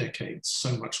last 2 decades,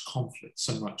 so much conflict,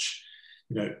 so much,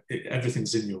 you know,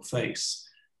 everything's in your face.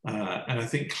 And I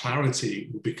think clarity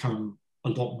will become a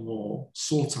lot more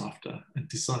sought after and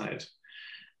desired,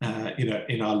 you know,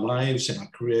 in our lives, in our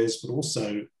careers, but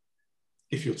also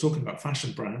if you're talking about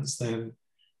fashion brands, then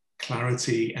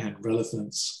clarity and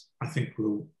relevance, I think,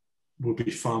 will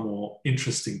be far more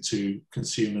interesting to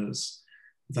consumers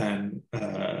than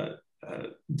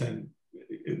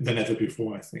ever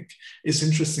before. I think it's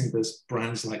interesting. There's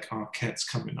brands like Arquette's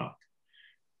coming up,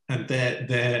 and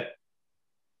they're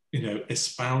you know,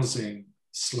 espousing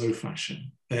slow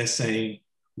fashion. They're saying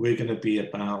we're going to be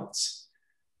about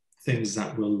things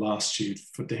that will last you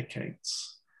for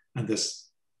decades, and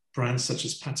brands such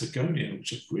as Patagonia,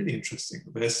 which are really interesting.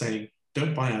 They're saying,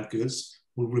 don't buy our goods,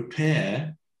 we'll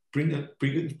repair, bring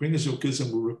us your goods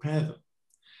and we'll repair them.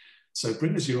 So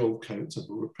bring us your old coat and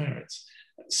we'll repair it.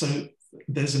 So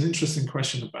there's an interesting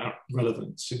question about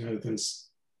relevance. You know, there's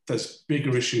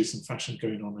bigger issues in fashion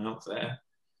going on out there.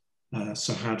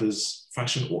 So how does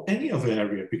fashion or any other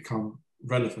area become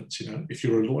relevant? You know, if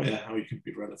you're a lawyer, how you can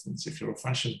be relevant? If you're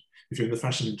in the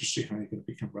fashion industry, how are you going to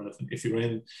become relevant? If you're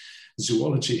in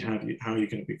zoology, how are you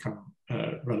going to become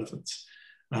relevant?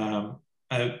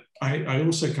 I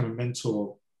also kind of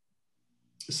mentor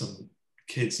some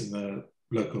kids in the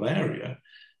local area,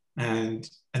 and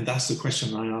that's the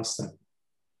question I ask them.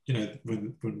 You know,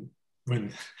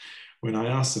 when I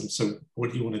ask them, so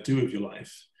what do you want to do with your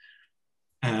life?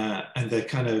 And they're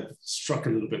kind of struck a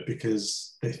little bit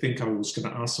because they think I was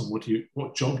going to ask them,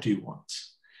 what job do you want?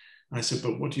 And I said,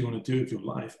 but what do you want to do with your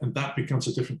life? And that becomes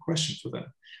a different question for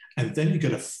them. And then you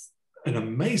get an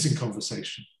amazing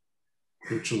conversation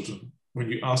with children. When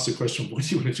you ask the question, what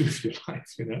do you want to do with your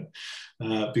life? You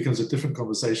know, becomes a different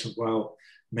conversation. Well,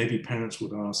 maybe parents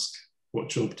would ask, what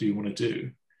job do you want to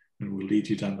do? And we'll lead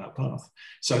you down that path.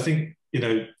 So I think, you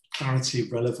know, clarity,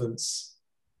 relevance,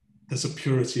 there's a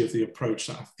purity of the approach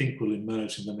that I think will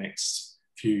emerge in the next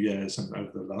few years and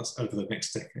over the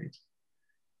next decade.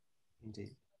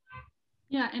 Indeed.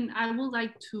 Yeah, and I would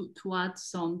like to add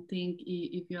something,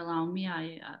 if you allow me.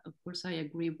 Of course, I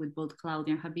agree with both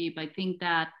Claudia and Habib. I think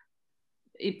that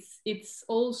it's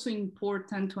also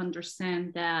important to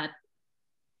understand that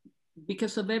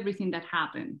because of everything that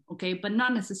happened, okay, but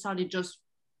not necessarily just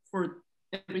for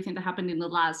everything that happened in the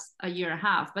last year and a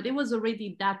half, but it was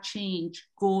already that change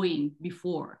going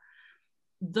before.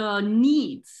 The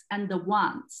needs and the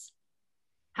wants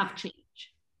have changed,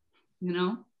 you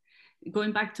know?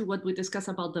 Going back to what we discussed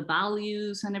about the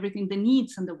values and everything, the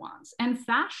needs and the wants. And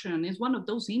fashion is one of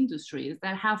those industries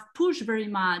that have pushed very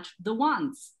much the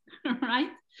wants, right?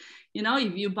 You know,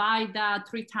 if you buy that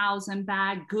 3,000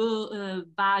 bag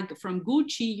from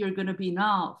Gucci, you're going to be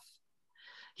enough.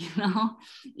 You know,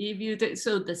 if you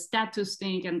so the status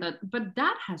thing and that, but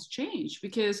that has changed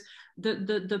because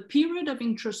the period of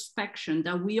introspection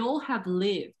that we all have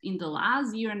lived in the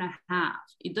last year and a half,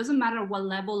 it doesn't matter what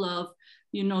level of,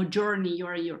 you know, journey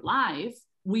you're in your life,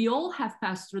 we all have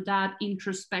passed through that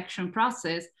introspection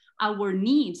process. Our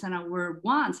needs and our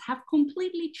wants have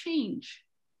completely changed,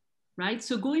 right?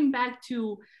 So going back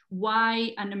to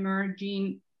why an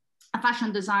emerging a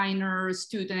fashion designer,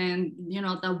 student, you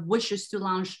know, that wishes to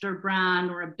launch their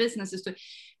brand or a business is to,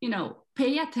 you know,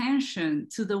 pay attention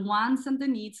to the wants and the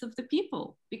needs of the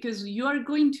people, because you are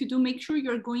going to make sure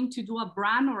you're going to do a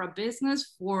brand or a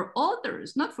business for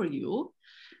others, not for you,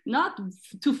 not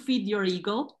to feed your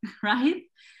ego, right?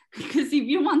 Because if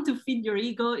you want to feed your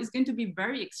ego, it's going to be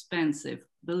very expensive,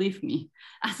 believe me,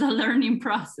 as a learning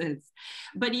process.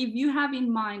 But if you have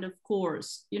in mind, of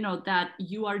course, you know, that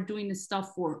you are doing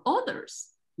stuff for others,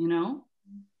 you know,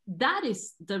 that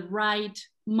is the right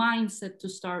mindset to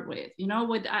start with. You know,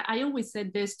 what I always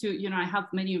said this to, you know, I have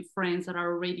many friends that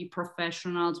are already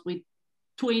professionals with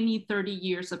 20, 30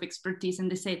 years of expertise.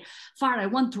 And they say, Farah, I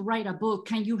want to write a book.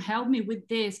 Can you help me with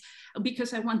this?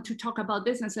 Because I want to talk about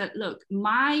this. And I said, look,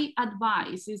 my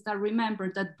advice is that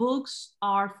remember that books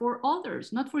are for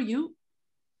others, not for you.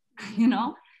 You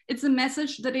know, it's a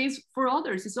message that is for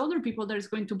others. It's other people that is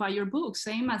going to buy your book,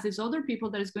 same as it's other people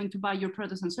that is going to buy your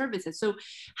products and services. So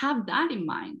have that in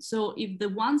mind. So if the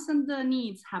wants and the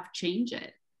needs have changed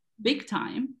big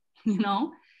time, you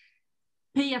know,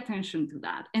 pay attention to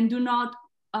that and do not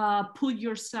put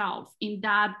yourself in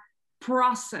that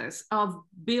process of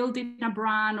building a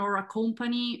brand or a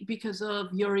company because of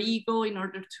your ego in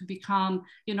order to become,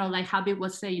 you know, like Habib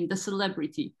was saying, the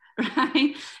celebrity,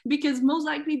 right? Because most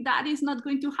likely that is not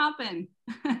going to happen.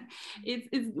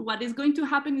 What is going to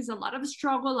happen is a lot of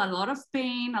struggle, a lot of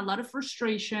pain, a lot of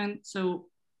frustration. So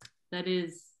that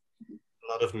is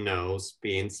a lot of no's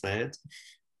being said.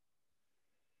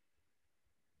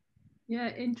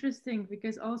 Yeah, interesting,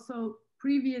 because also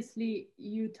previously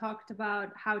you talked about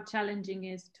how challenging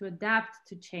it is to adapt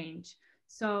to change.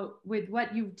 So with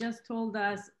what you've just told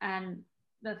us and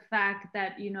the fact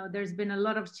that, you know, there's been a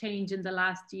lot of change in the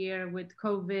last year with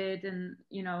COVID, and,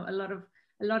 you know, a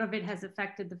lot of it has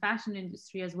affected the fashion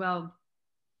industry as well.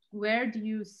 Where do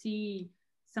you see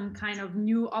some kind of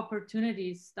new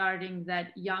opportunities starting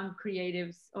that young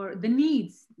creatives, or the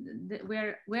needs,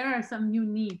 where are some new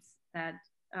needs that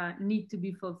need to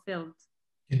be fulfilled?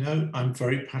 You know, I'm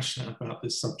very passionate about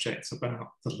this subject, about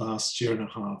the last year and a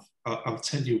half. I'll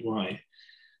tell you why.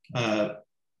 I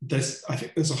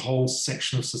think there's a whole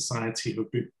section of society who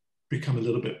have become a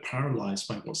little bit paralyzed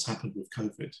by what's happened with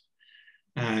COVID.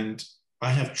 And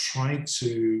I have tried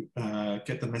to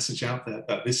get the message out there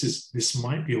that this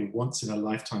might be a once in a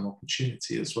lifetime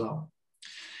opportunity as well.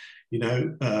 You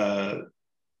know,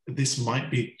 this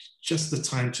might be just the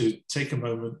time to take a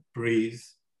moment, breathe,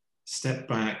 step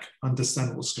back,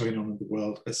 understand what's going on in the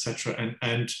world, etc.,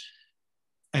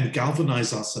 and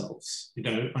galvanize ourselves. You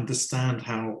know, understand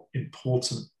how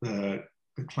important the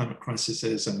climate crisis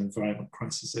is and environment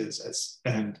crisis is,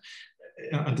 and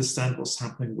understand what's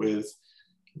happening with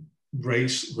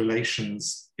race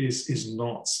relations is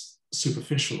not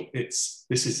superficial. This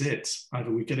is it.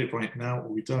 Either we get it right now or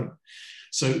we don't.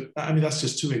 So, I mean, that's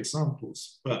just two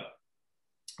examples, but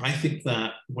I think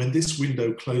that when this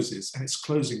window closes, and it's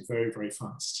closing very, very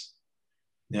fast,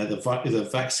 you know, the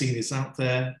vaccine is out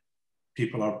there,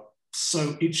 people are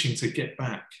so itching to get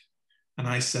back. And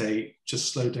I say,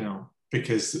 just slow down,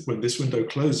 because when this window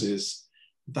closes,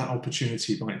 that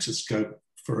opportunity might just go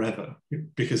forever,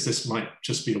 because this might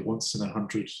just be a once in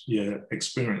 100-year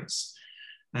experience.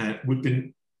 And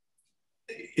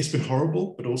it's been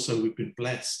horrible, but also we've been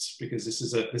blessed, because this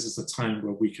is a time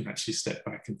where we can actually step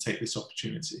back and take this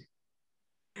opportunity.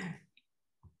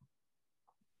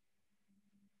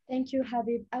 Thank you,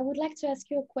 Habib. I would like to ask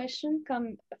you a question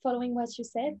following what you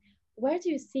said. Where do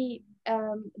you see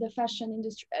the fashion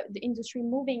industry, the industry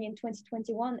moving in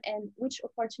 2021, and which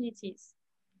opportunities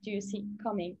do you see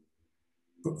coming?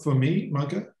 For me,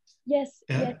 Margaret? Yes,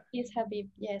 yeah. Yes, Habib,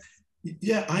 yes.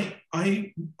 Yeah,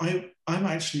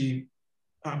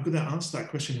 I'm going to answer that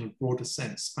question in a broader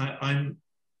sense.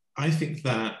 I think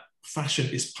that fashion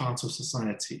is part of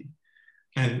society.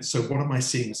 And so what am I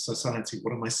seeing in society?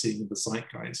 What am I seeing in the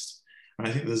zeitgeist? And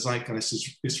I think the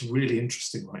zeitgeist is really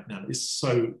interesting right now. It's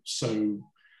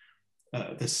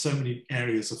there's so many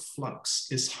areas of flux.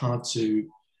 It's hard to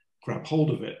grab hold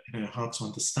of it, you know, hard to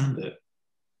understand it.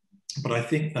 But I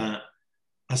think that,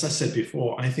 as I said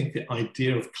before, I think the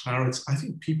idea of clarity, I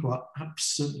think people are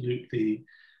absolutely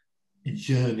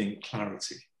yearning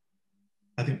clarity.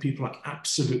 I think people are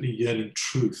absolutely yearning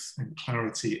truth and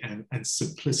clarity and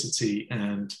simplicity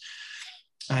and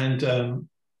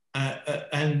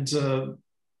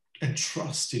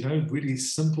trust, you know, really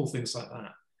simple things like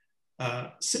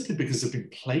that. Simply because they've been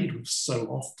played with so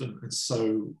often and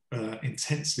so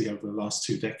intensely over the last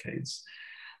 2 decades.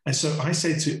 And so I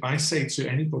say to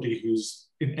anybody who's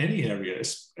in any area,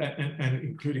 and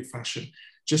including fashion,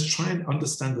 just try and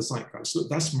understand the zeitgeist. So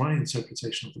that's my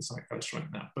interpretation of the zeitgeist right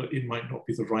now, but it might not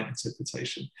be the right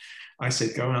interpretation. I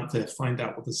say go out there, find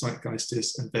out what the zeitgeist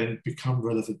is, and then become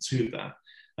relevant to that,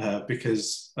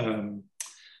 because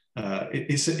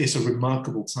it's a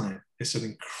remarkable time. It's an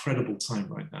incredible time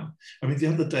right now. I mean, the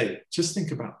other day, just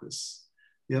think about this.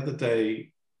 The other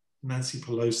day, Nancy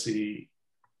Pelosi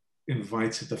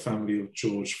invited the family of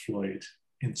George Floyd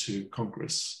into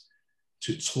Congress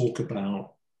to talk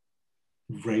about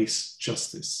race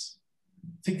justice.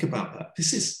 Think about that.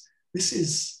 This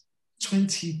is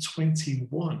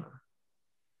 2021,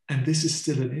 and this is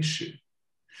still an issue.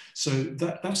 So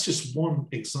that's just one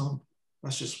example.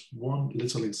 That's just one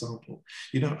little example.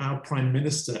 You know, our Prime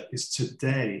Minister is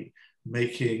yesterday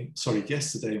making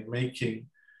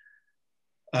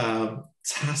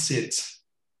tacit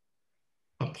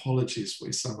apologies for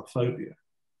Islamophobia.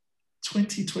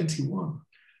 2021.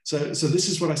 So this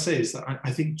is what I say, is that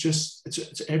I think just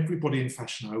to everybody in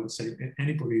fashion, I would say,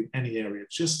 anybody in any area,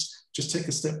 just take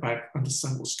a step back,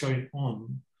 understand what's going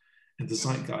on in the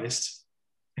zeitgeist,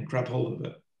 and grab hold of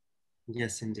it.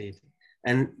 Yes, indeed.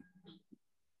 And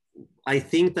I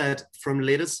think that from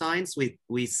later science,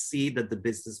 we see that the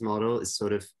business model is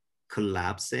sort of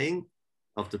collapsing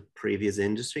of the previous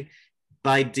industry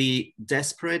by the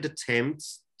desperate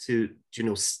attempts to, you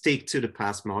know, stick to the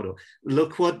past model.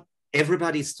 Look what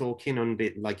everybody's talking on,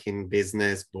 like in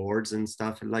business boards and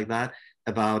stuff like that,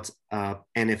 about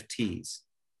NFTs,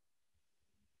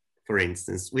 for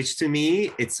instance, which to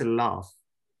me, it's a laugh.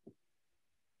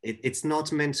 It's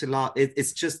not meant to laugh.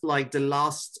 It's just like the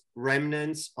last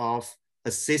remnants of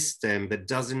a system that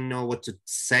doesn't know what to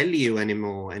sell you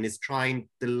anymore, and is trying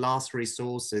the last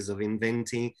resources of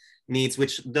inventing needs,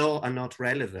 which though are not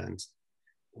relevant,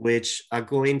 which are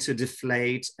going to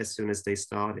deflate as soon as they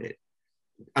started.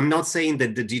 I'm not saying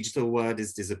that the digital world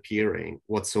is disappearing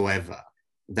whatsoever.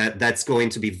 That's going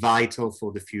to be vital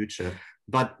for the future,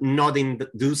 but not in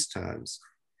those terms.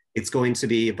 It's going to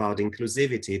be about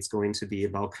inclusivity. It's going to be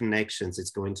about connections.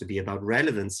 It's going to be about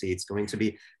relevancy. It's going to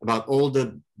be about all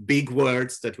the big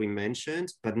words that we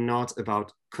mentioned, but not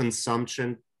about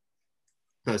consumption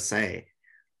per se,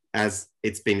 as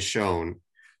it's been shown.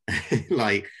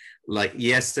 Like Like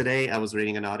yesterday, I was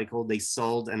reading an article, they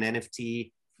sold an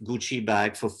NFT Gucci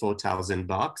bag for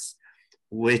 $4,000,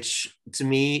 which to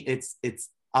me, it's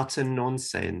utter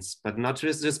nonsense, but not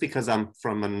just because I'm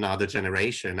from another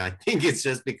generation. I think it's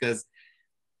just because,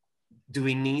 do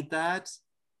we need that?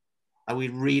 Are we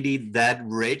really that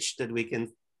rich that we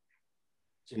can,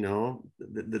 you know,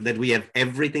 that we have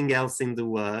everything else in the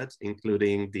world,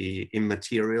 including the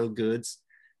immaterial goods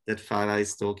that Farah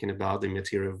is talking about, the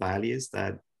material values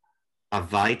that are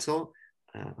vital?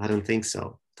 I don't think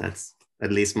so. That's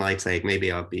at least my take. Maybe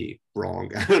I'll be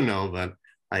wrong. I don't know, but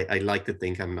I like to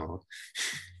think I'm not.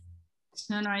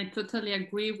 No, I totally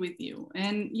agree with you.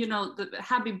 And, you know,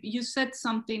 Habib, you said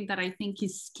something that I think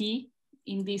is key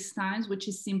in these times, which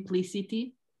is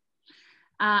simplicity.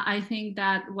 I think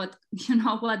that what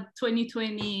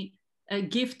 2020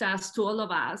 gift us to all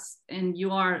of us, and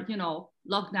you are,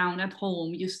 locked down at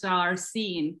home, you start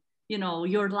seeing,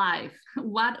 your life,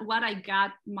 what I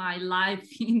got my life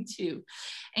into.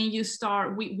 And you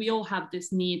start, we all have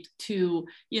this need to,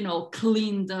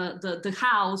 clean the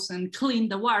house and clean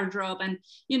the wardrobe and,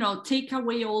 take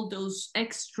away all those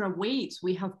extra weights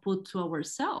we have put to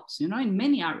ourselves, in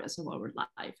many areas of our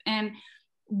life. And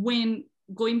when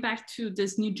going back to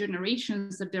this new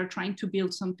generations that they're trying to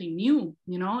build something new,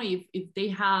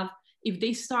 if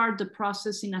they start the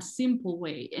process in a simple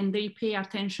way and they pay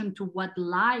attention to what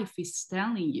life is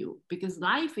telling you, because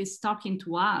life is talking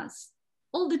to us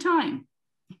all the time.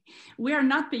 We are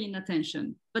not paying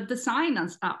attention, but the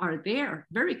signs are there,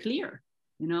 very clear,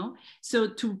 So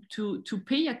to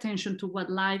pay attention to what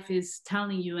life is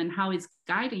telling you and how it's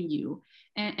guiding you,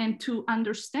 and to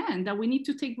understand that we need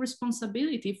to take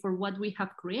responsibility for what we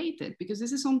have created, because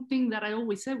this is something that I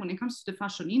always say when it comes to the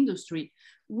fashion industry,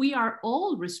 we are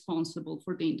all responsible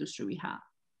for the industry we have.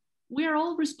 We are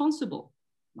all responsible,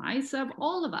 myself,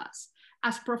 all of us,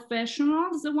 as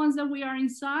professionals, the ones that we are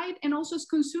inside, and also as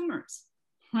consumers,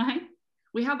 right?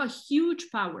 We have a huge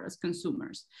power as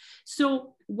consumers.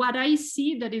 So what I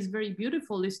see that is very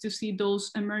beautiful is to see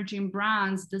those emerging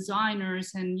brands,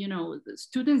 designers, and the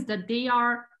students that they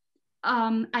are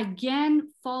again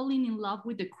falling in love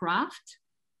with the craft,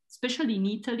 especially in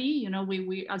Italy.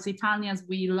 We as Italians,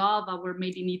 we love our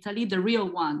made in Italy, the real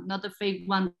one, not the fake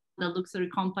one that luxury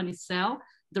companies sell,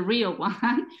 the real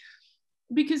one,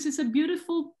 because it's a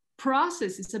beautiful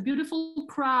process. It's a beautiful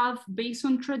craft based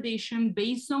on tradition,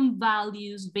 based on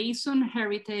values, based on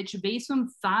heritage, based on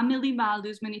family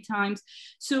values many times.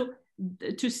 So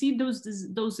to see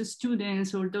those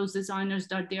students or those designers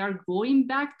that they are going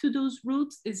back to those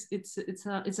roots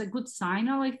it's a good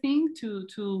signal, I think,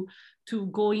 to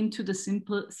go into the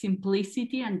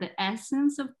simplicity and the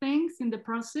essence of things in the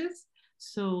process.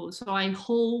 So I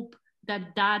hope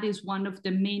that is one of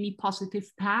the many positive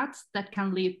paths that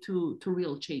can lead to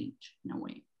real change in a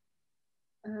way.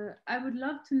 I would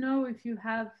love to know if you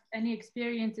have any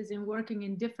experiences in working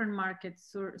in different markets,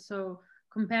 so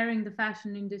comparing the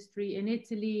fashion industry in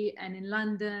Italy and in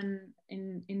London,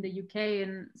 in the UK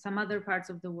and some other parts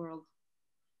of the world.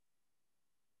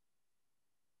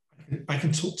 I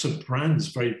can talk to brands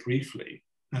very briefly,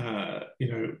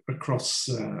 across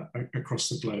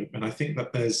the globe, and I think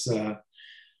that there's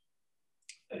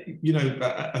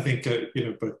I think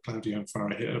both Claudio and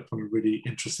Farah hit upon a really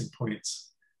interesting point.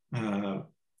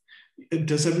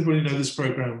 Does everybody know this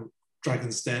program,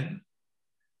 Dragon's Den?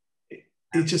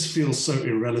 It just feels so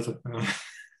irrelevant now.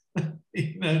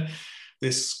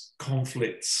 This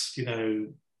conflict,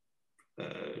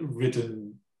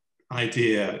 ridden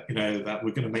idea, that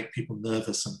we're going to make people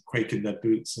nervous and quake in their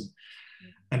boots,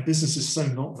 and business is so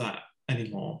not that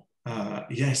anymore.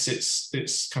 Yes,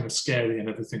 it's kind of scary and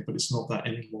everything, but it's not that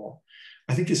anymore.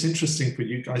 I think it's interesting for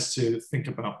you guys to think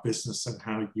about business and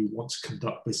how you want to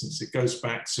conduct business. It goes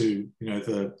back to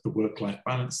the work-life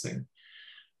balance thing.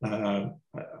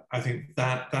 I think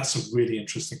that's a really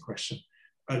interesting question.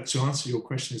 To answer your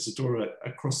question, Isadora,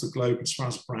 across the globe, as far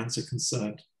as brands are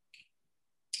concerned,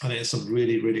 I think there's some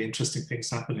really, really interesting things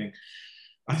happening.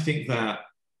 I think that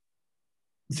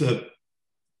the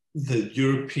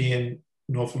European,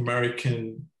 North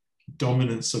American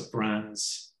dominance of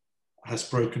brands has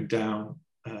broken down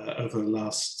over the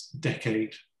last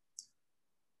decade.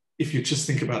 If you just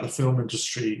think about the film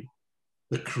industry,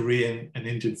 the Korean and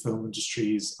Indian film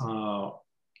industries are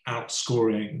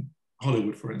outscoring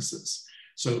Hollywood, for instance.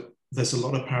 So there's a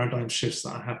lot of paradigm shifts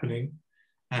that are happening.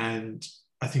 And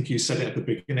I think you said it at the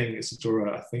beginning,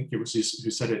 Isadora, I think it was you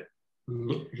who said it,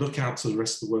 look out to the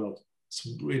rest of the world.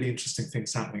 Some really interesting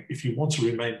things happening. If you want to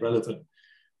remain relevant,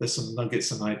 there's some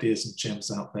nuggets and ideas and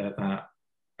gems out there that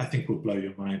I think will blow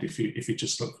your mind if you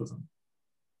just look for them.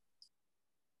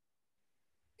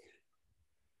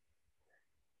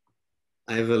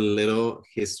 I have a little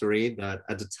history that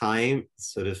at the time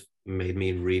sort of made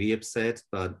me really upset,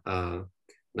 but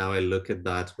now I look at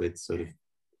that with sort of,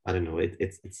 I don't know,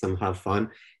 it's somehow fun.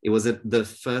 It was the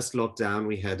first lockdown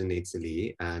we had in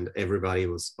Italy, and everybody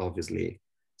was obviously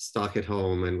stuck at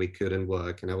home and we couldn't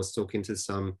work. And I was talking to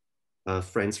some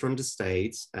friends from the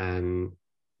States, and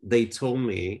they told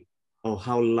me, oh,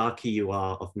 how lucky you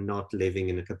are of not living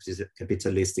in a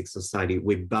capitalistic society.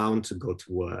 We're bound to go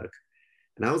to work.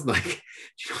 And I was like,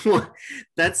 you know what?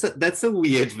 That's a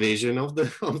weird vision of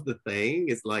the thing.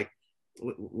 It's like,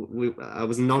 I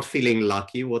was not feeling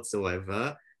lucky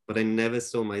whatsoever, but I never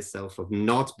saw myself of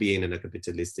not being in a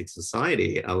capitalistic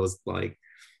society. I was like,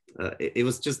 it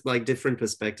was just like different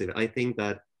perspective. I think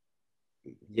that,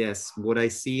 yes, what I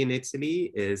see in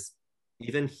Italy is,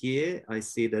 even here, I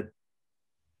see that,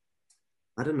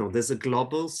 I don't know, there's a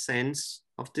global sense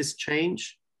of this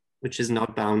change, which is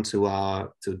not bound to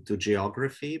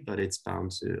geography, but it's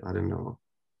bound to, I don't know,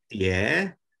 the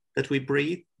air that we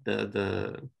breathe,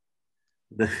 the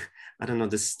I don't know,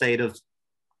 the state of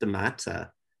the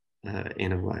matter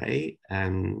in a way.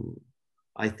 And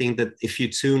I think that if you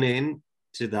tune in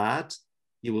to that,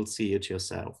 you will see it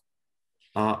yourself.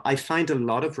 I find a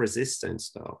lot of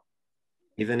resistance though,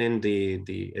 even in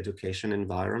the education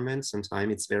environment.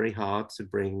 Sometimes it's very hard to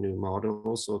bring new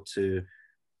models or to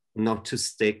not to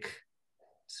stick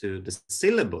to the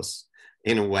syllabus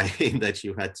in a way that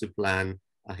you had to plan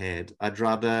ahead. I'd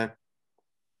rather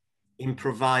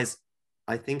improvise.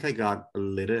 I think I got a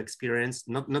little experience,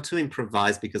 not to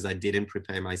improvise because I didn't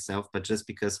prepare myself, but just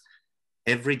because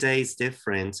every day is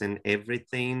different, and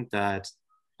everything that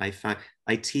I find,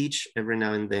 I teach every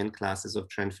now and then classes of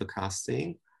trend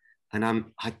forecasting, and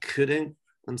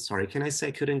I'm sorry, can I say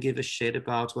I couldn't give a shit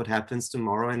about what happens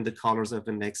tomorrow and the colors of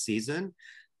the next season?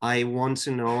 I want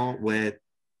to know where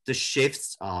the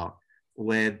shifts are,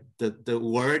 where the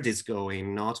word is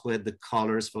going, not where the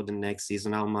colors for the next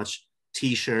season, how much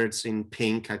t-shirts in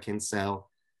pink I can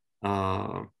sell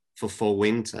for fall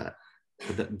winter.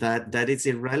 That is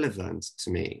irrelevant to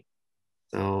me.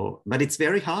 So, but it's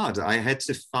very hard. I had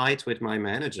to fight with my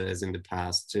managers in the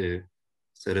past to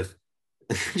sort of,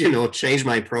 you know, change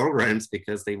my programs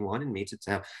because they wanted me to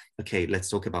tell, okay, let's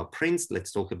talk about prints,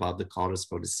 let's talk about the colors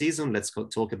for the season, let's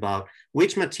talk about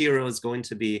which material is going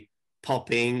to be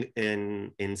popping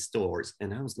in stores.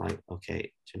 And I was like, okay,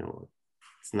 you know,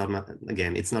 it's not my,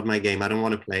 again, it's not my game. I don't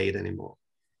want to play it anymore.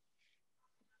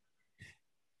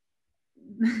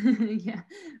 Yeah.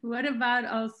 What about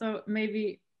also,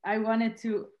 maybe I wanted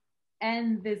to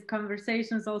end these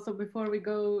conversations also before we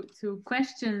go to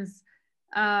questions,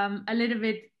 a little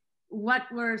bit,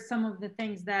 what were some of the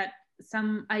things that,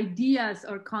 some ideas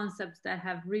or concepts that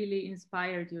have really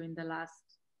inspired you in the last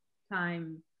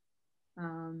time,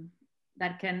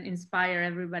 that can inspire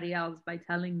everybody else by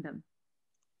telling them?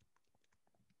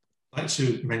 I'd like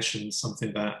to mention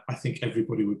something that I think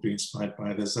everybody would be inspired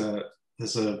by. There's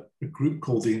a group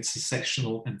called the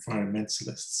Intersectional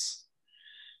Environmentalists.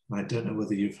 And I don't know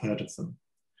whether you've heard of them.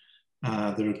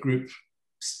 They're a group,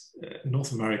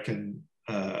 North American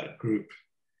group.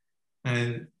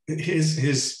 And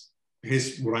here's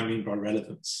what I mean by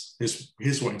relevance.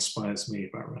 Here's what inspires me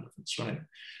about relevance, right?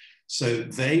 So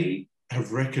they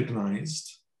have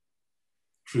recognized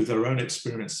through their own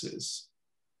experiences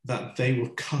that they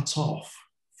were cut off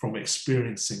from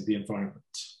experiencing the environment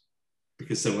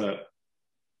because they were,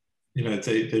 you know,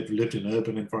 they've lived in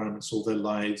urban environments all their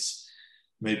lives.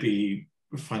 Maybe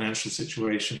a financial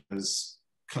situation has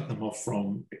cut them off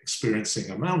from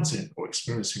experiencing a mountain or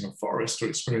experiencing a forest or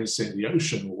experiencing the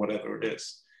ocean or whatever it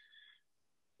is.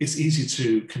 It's easy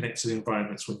to connect to the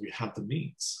environments when you have the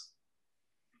means.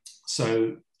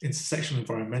 So intersectional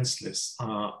environmentalists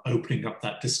are opening up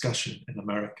that discussion in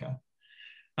America.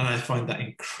 And I find that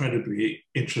incredibly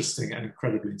interesting and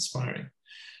incredibly inspiring,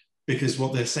 because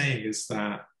what they're saying is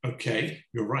that, okay,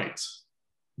 you're right.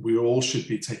 We all should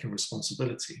be taking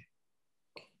responsibility.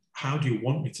 How do you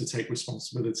want me to take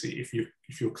responsibility if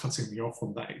you're cutting me off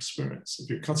from that experience? If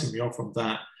you're cutting me off from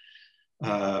that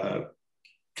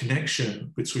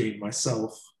connection between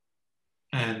myself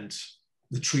and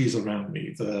the trees around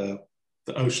me, the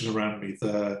ocean around me,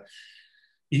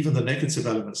 even the negative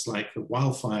elements like the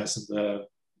wildfires and the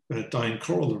dying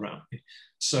coral around me.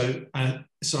 So I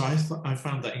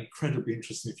found that incredibly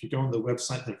interesting. If you go on the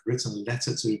website, they've written a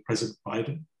letter to President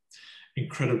Biden,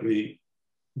 incredibly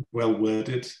well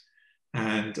worded,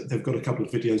 and they've got a couple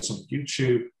of videos on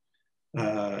YouTube.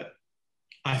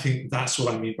 I think that's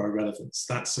what I mean by relevance.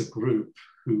 That's a group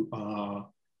who are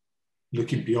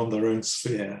looking beyond their own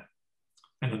sphere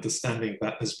and understanding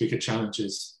that there's bigger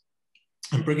challenges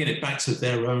and bringing it back to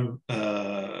their own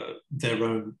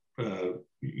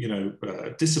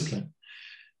discipline,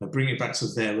 bringing it back to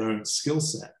their own skill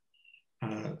set.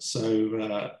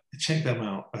 So check them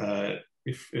out.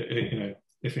 If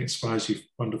if it inspires you,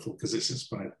 wonderful, because it's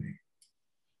inspired me.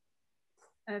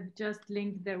 I've just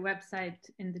linked their website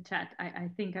in the chat. I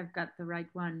think I've got the right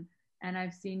one. And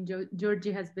I've seen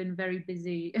Georgie has been very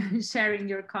busy sharing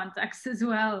your contacts as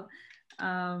well.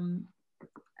 And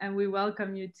we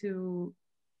welcome you to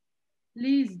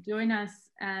please join us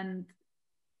and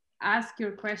ask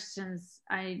your questions.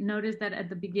 I noticed that at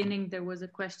the beginning there was a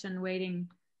question waiting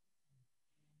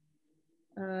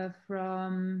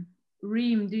from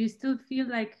Reem. Do you still feel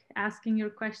like asking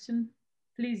your question?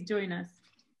 Please join us.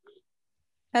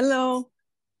 Hello.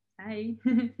 Hi.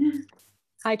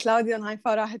 Hi, Claudio, and hi,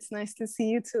 Farah. It's nice to see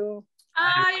you too.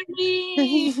 Hi,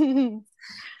 Reem.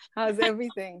 How's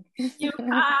everything?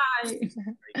 Hi. Very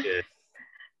good.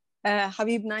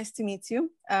 Habib, nice to meet you.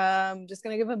 Just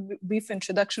going to give a brief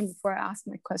introduction before I ask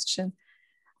my question.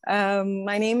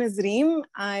 My name is Reem.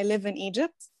 I live in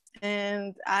Egypt,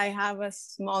 and I have a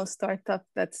small startup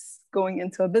that's going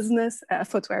into a business, a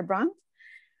footwear brand.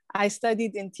 I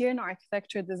studied interior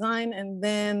architecture design, and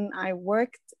then I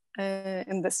worked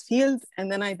in this field,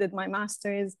 and then I did my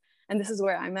master's, and this is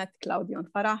where I met Claudio and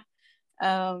Farah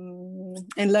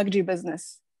in luxury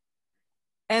business.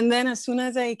 And then as soon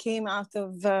as I came out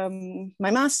of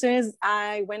my master's,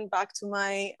 I went back to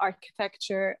my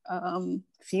architecture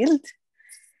field.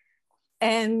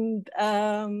 And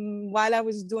while I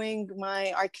was doing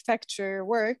my architecture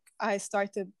work, I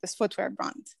started this footwear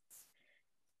brand.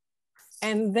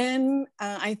 And then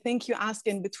I think you asked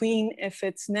in between if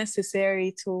it's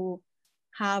necessary to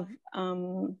have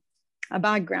a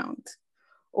background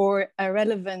or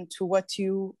relevant to what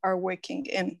you are working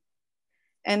in.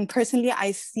 And personally,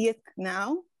 I see it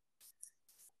now.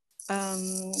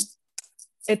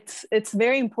 It's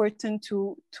very important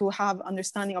to have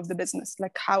understanding of the business,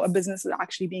 like how a business is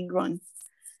actually being run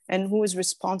and who is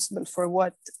responsible for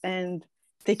what, and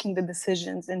taking the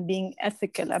decisions and being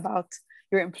ethical about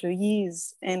your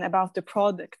employees and about the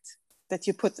product that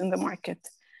you put in the market.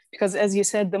 Because as you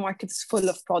said, the market is full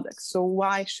of products. So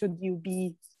why should you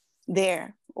be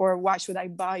there, or why should I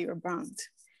buy your brand?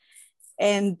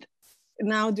 And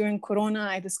now during Corona,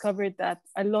 I discovered that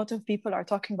a lot of people are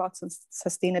talking about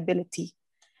sustainability.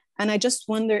 And I just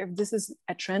wonder if this is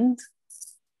a trend.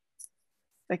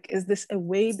 Like, is this a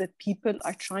way that people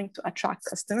are trying to attract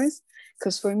customers?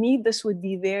 Because for me, this would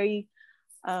be very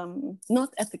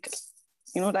not ethical.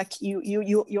 You know, like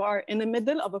you are in the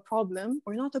middle of a problem,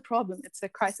 or not a problem, it's a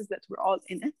crisis that we're all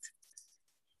in it.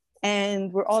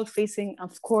 And we're all facing,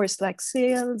 of course, like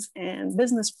sales and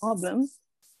business problems,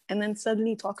 and then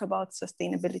suddenly talk about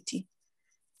sustainability.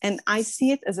 And I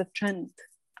see it as a trend.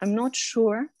 I'm not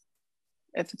sure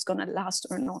if it's gonna last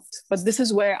or not, but this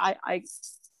is where I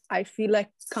feel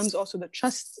like comes also the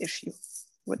trust issue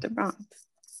with the brand.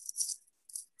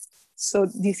 So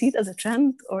do you see it as a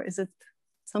trend, or is it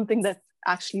something that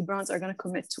actually brands are going to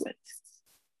commit to it?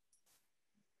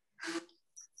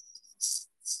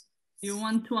 You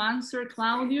want to answer,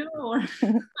 Claudio, or?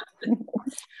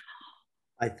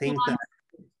 I think that,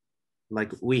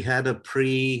 like, we had a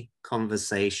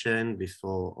pre-conversation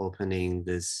before opening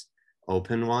this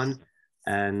open one,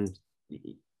 and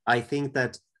I think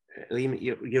that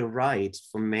you're right.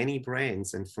 For many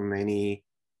brands and for many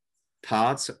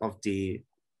parts of the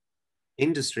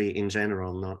industry in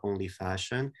general, not only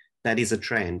fashion, that is a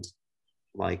trend.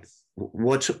 Like,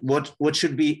 what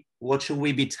should we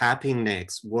be tapping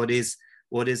next? What is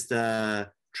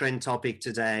the trend topic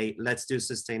today? Let's do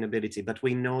sustainability. But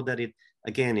we know that it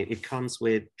comes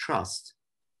with trust.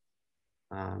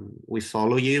 We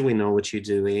follow you. We know what you're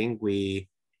doing.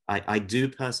 I do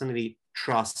personally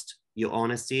trust your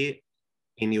honesty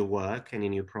in your work and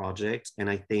in your project, and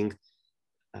I think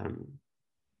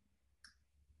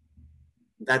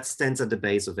that stands at the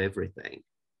base of everything.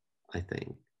 I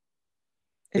think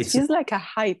it feels like a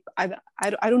hype. I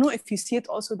don't know if you see it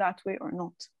also that way or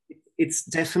not. It's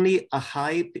definitely a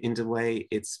hype in the way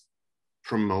it's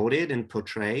promoted and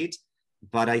portrayed,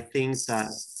 but I think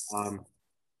that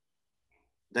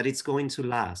that it's going to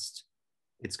last.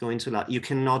 It's going to last. You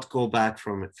cannot go back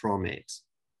from it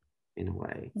in a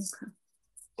way. Okay.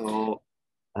 So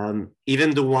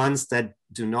even the ones that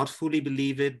do not fully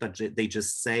believe it, but they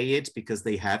just say it because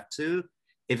they have to,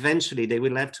 eventually they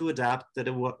will have to adapt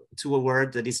to a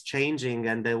word that is changing,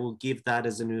 and they will give that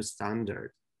as a new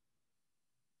standard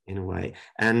in a way.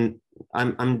 And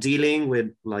I'm dealing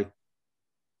with, like,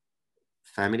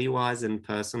 family-wise and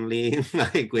personally,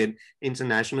 like with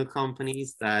international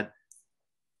companies that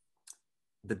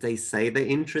they say they're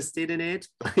interested in it,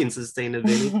 but in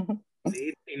sustainability,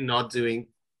 they're not doing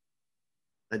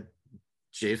a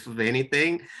jiff of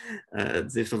anything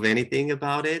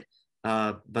about it.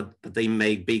 But they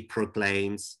make big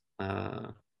proclaims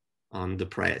on the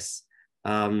press.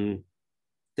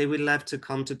 They will have to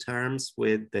come to terms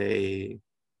with the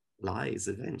lies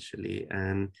eventually,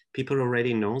 and people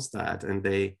already knows that, and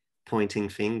they pointing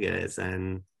fingers,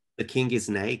 and the king is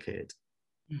naked.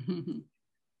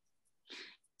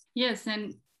 Yes,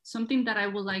 and something that I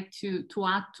would like to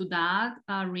add to that,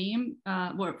 Reem.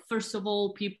 Well, first of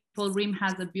all, Reem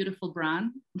has a beautiful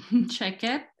brand. Check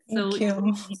it. So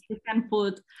you can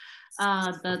put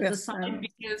the site,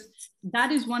 because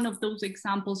that is one of those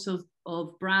examples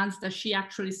of brands that she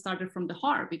actually started from the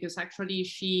heart, because actually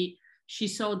she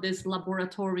saw this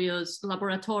laboratories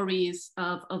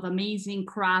of amazing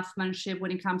craftsmanship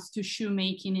when it comes to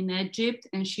shoemaking in Egypt,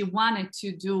 and she wanted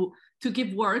to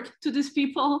give work to these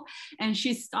people, and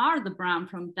she started the brand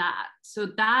from that. So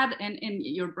that, and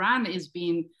your brand is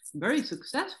being very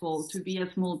successful to be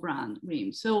a small brand,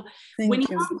 Reem. So when it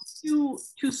comes to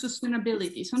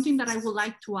sustainability, something that I would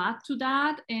like to add to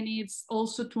that, and it's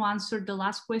also to answer the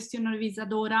last question of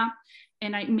Isadora,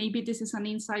 and maybe this is an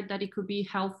insight that it could be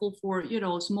helpful for,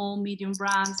 small, medium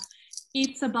brands.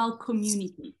 It's about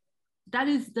community. That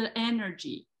is the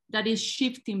energy that is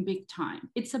shifting big time.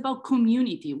 It's about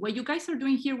community. What you guys are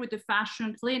doing here with the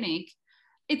Fashion Clinic,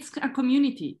 it's a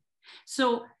community.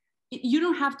 So you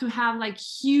don't have to have like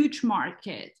huge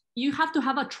market. You have to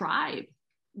have a tribe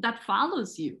that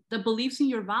follows you, that believes in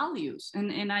your values.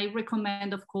 And I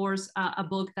recommend, of course, a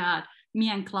book that me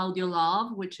and Claudio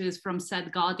love, which is from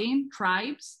Seth Godin,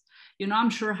 Tribes. I'm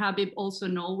sure Habib also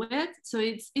know it. So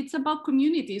it's about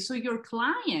community. So your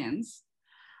clients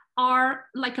are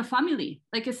like a family,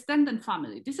 like a extended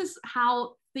family. This is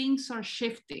how things are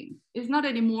shifting. It's not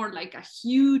anymore like a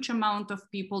huge amount of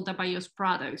people that buy your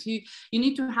products. You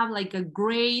need to have like a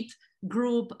great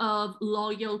group of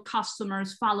loyal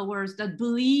customers, followers that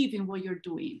believe in what you're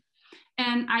doing.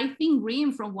 And I think,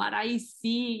 Reem, from what I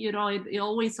see, it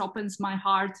always opens my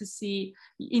heart to see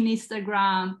in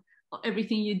Instagram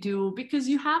everything you do, because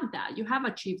you have that, you have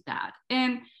achieved that.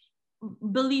 And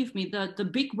believe me, the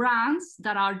big brands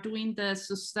that are doing the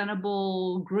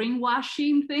sustainable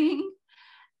greenwashing thing,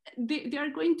 they are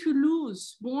going to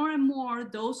lose more and more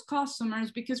those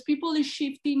customers, because people is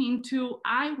shifting into,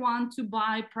 I want to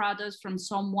buy products from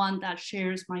someone that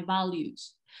shares my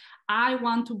values. I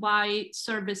want to buy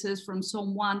services from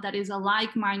someone that is a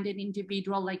like-minded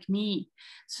individual like me.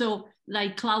 So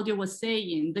like Claudio was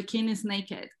saying, the king is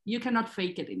naked. You cannot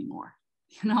fake it anymore.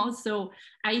 So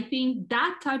I think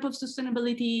that type of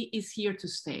sustainability is here to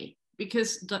stay,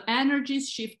 because the energy is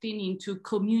shifting into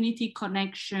community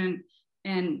connection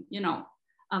and,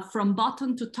 from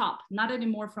bottom to top, not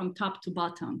anymore from top to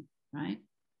bottom, right?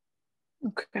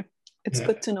 Okay, it's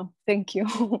good to know. Thank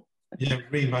you. Yeah,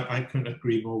 Reem, I couldn't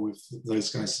agree more with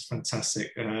those guys. It's fantastic.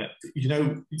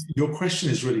 Your question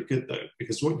is really good though,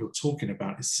 because what you're talking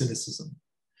about is cynicism.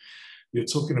 You're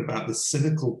talking about the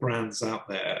cynical brands out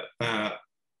there that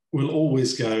will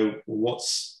always go,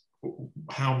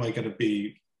 how am I going to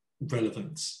be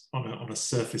relevant on a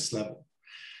surface level?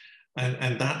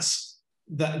 And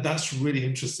that's really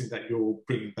interesting that you're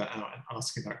bringing that out and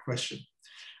asking that question.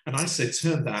 And I say,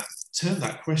 turn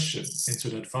that question into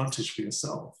an advantage for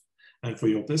yourself and for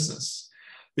your business,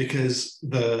 because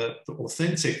the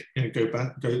authentic, going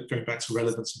back to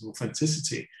relevance and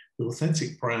authenticity, the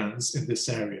authentic brands in this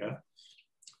area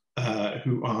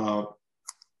who are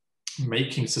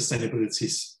making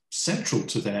sustainability central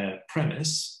to their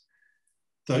premise,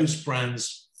 those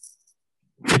brands,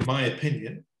 in my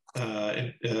opinion,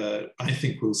 I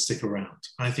think will stick around.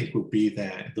 I think will be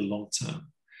there in the long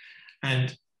term.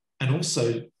 And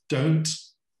also don't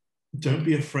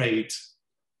be afraid.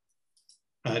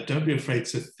 Don't be afraid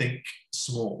to think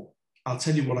small. I'll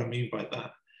tell you what I mean by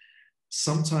that.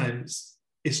 Sometimes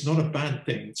it's not a bad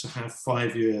thing to have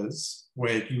 5 years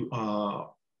where you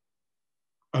are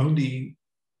only,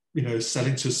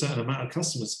 selling to a certain amount of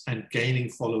customers and gaining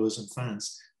followers and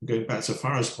fans. Going back to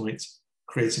Farah's point,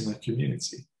 creating a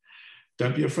community.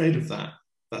 Don't be afraid of that.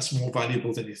 That's more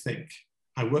valuable than you think.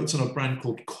 I worked on a brand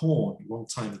called Corn a long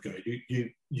time ago.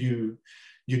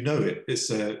 You know it. It's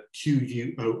a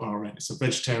Quorn. It's a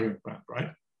vegetarian brand,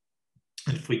 right?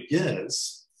 And for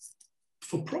years,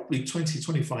 for probably 20,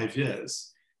 25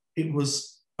 years, it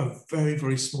was a very,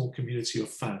 very small community of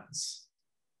fans.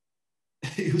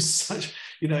 It was such,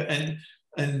 and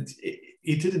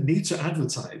it didn't need to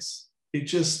advertise. It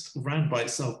just ran by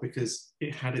itself because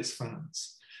it had its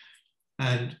fans.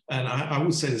 And I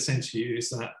would say the same to you, is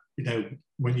that you know,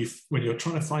 when you're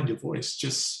trying to find your voice,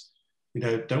 just, you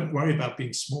know, don't worry about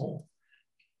being small,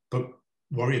 but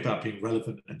worry about being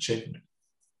relevant and genuine.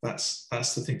 That's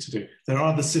the thing to do. There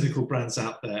are the cynical brands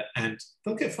out there, and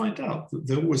they'll get found out.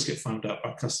 They'll always get found out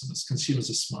by customers. Consumers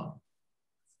are smart.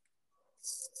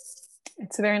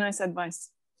 It's very nice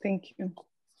advice. Thank you.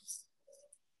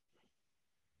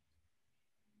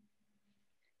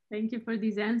 Thank you for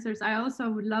these answers. I also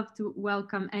would love to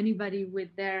welcome anybody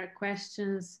with their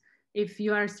questions. If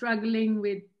you are struggling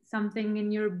with something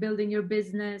in your building your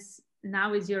business,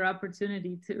 now is your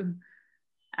opportunity to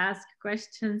ask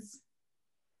questions.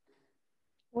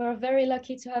 We're very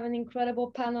lucky to have an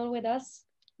incredible panel with us.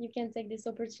 You can take this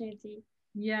opportunity.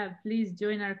 Yeah, please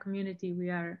join our community. We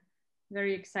are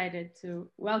very excited to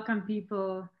welcome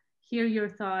people, hear your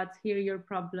thoughts, hear your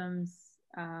problems,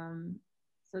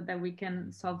 so that we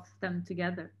can solve them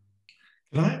together.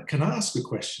 Can I ask a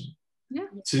question? Yeah.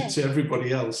 To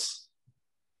everybody else,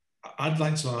 I'd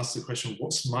like to ask the question,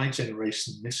 what's my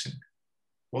generation missing?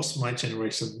 What's my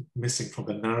generation missing from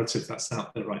the narrative that's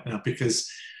out there right now?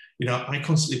 Because, you know, I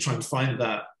constantly try and find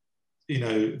that, you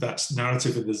know, that's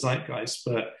narrative in the zeitgeist,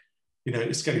 but, you know,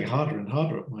 it's getting harder and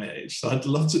harder at my age. So I'd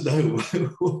love to know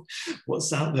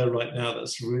what's out there right now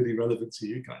that's really relevant to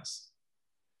you guys.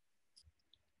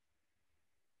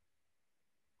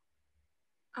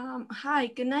 Hi,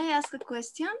 can I ask a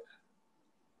question?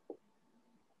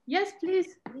 Yes,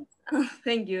 please.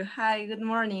 Thank you. Hi, good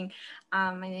morning.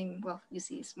 My name, well, you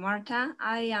see, is Marta.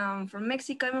 I am from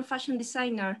Mexico. I'm a fashion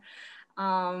designer,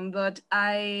 but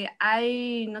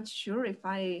I'm not sure if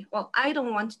I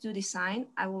don't want to do design.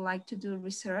 I would like to do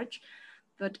research,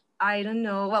 but I don't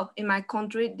know. Well, in my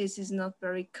country, this is not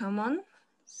very common.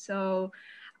 So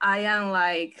I am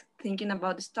like thinking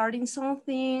about starting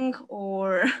something,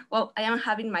 or, well, I am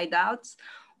having my doubts,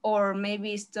 or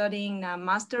maybe studying a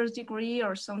master's degree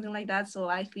or something like that. So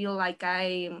I feel like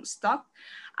I'm stuck.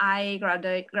 I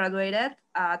graduated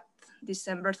at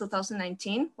December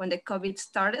 2019 when the COVID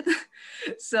started.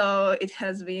 So it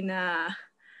has been a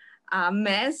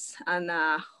mess and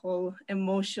a whole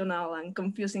emotional and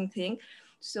confusing thing.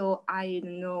 So I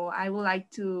don't know, I would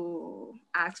like to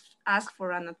ask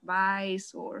for an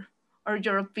advice or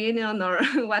your opinion, or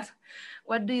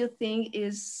what do you think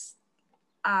is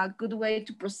a good way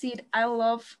to proceed? I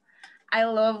love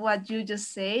what you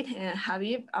just said,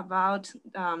 Habib, about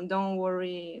don't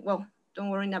worry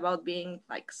about being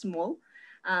like small,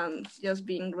 just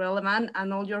being relevant,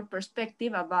 and all your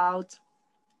perspective about,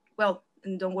 well,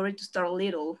 and don't worry to start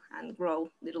little and grow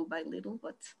little by little.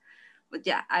 But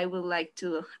yeah, I would like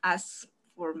to ask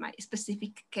for my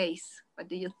specific case. What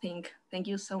do you think? Thank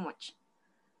you so much.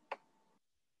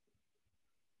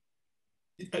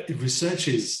 Research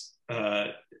is,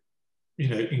 you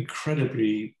know,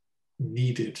 incredibly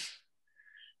needed.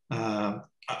 I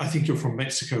think you're from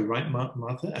Mexico, right,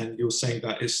 Martha? And you're saying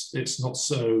that it's not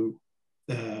so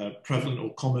prevalent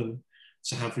or common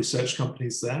to have research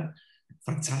companies there.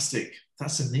 Fantastic.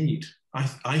 That's a need.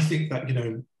 I think that, you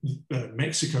know,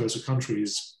 Mexico as a country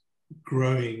is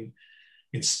growing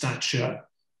in stature.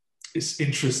 It's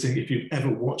interesting. If you've ever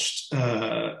watched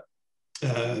Ugly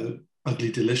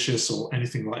Delicious or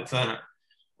anything like that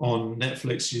on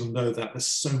Netflix, you'll know that there's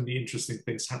so many interesting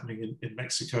things happening in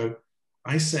Mexico.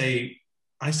 I say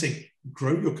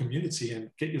grow your community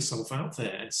and get yourself out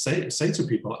there and say to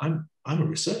people, I'm a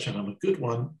researcher and I'm a good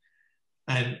one.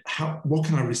 And what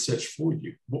can I research for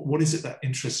you? What is it that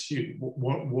interests you?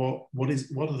 What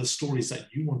are the stories that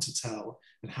you want to tell?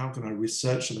 And how can I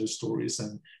research those stories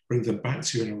and bring them back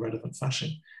to you in a relevant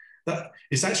fashion? That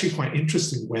it's actually quite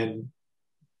interesting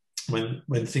when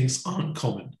things aren't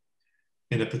common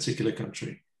in a particular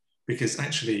country, because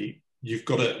actually you've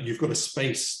got a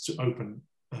space to open.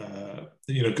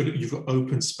 You know, you've got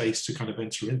open space to kind of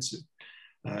enter into,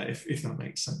 if that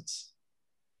makes sense.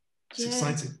 It's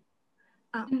exciting.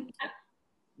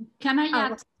 Can I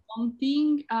add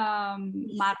something,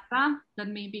 Marta, that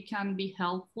maybe can be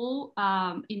helpful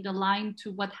in the line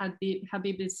to what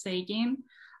Habib is saying?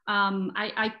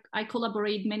 I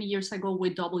collaborate many years ago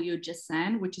with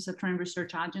WGSN, which is a trend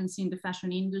research agency in the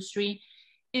fashion industry.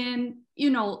 And, you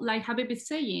know, like Habib is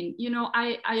saying, you know,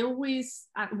 I always,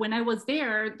 when I was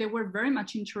there, they were very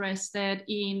much interested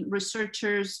in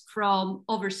researchers from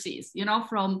overseas, you know,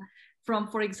 from,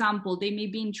 for example, they may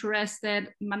be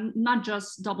interested, not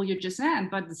just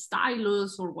WGSN, but the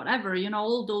Stylus or whatever, you know,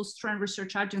 all those trend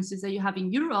research agencies that you have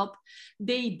in Europe,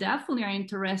 they definitely are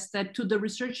interested to the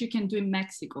research you can do in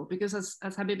Mexico, because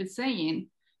as Habib is saying,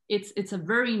 it's a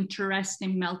very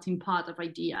interesting melting pot of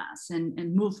ideas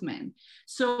and movement.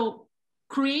 So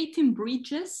creating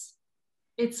bridges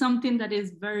it's something that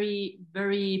is very,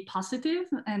 very positive,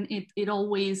 and it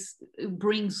always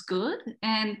brings good.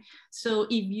 And so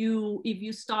if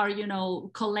you start, you know,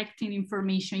 collecting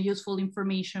information, useful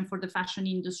information for the fashion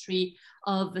industry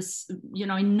of this, you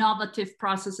know, innovative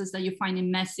processes that you find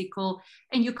in Mexico,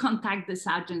 and you contact these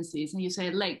agencies and you say,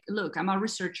 like, look, I'm a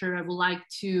researcher, I would like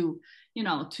to, you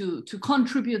know, to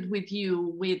contribute with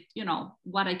you with, you know,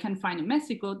 what I can find in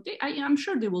Mexico, I'm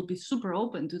sure they will be super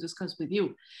open to discuss with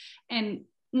you. And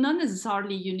not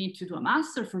necessarily you need to do a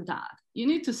master for that. You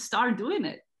need to start doing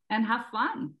it and have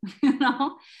fun, you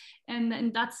know,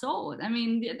 and that's all. I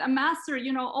mean, a master,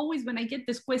 you know, always when I get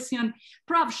this question,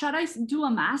 Prof, should I do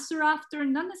a master after?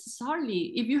 Not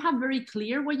necessarily. If you have very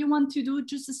clear what you want to do,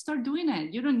 just start doing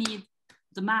it. You don't need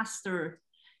the master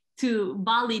to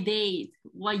validate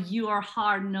what your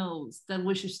heart knows that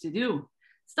wishes to do.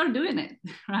 Start doing it,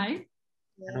 right?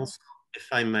 And also, if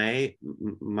I may,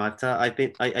 Marta, I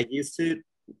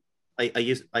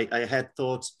had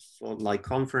thoughts for like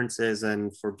conferences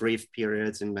and for brief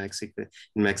periods in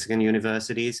Mexican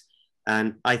universities.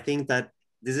 And I think that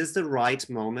this is the right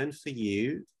moment for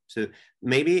you to,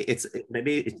 maybe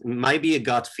it might be a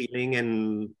gut feeling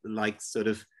and like sort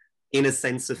of in a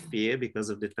sense of fear because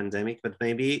of the pandemic, but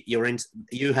maybe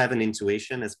you have an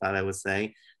intuition, as Farah was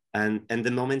saying, and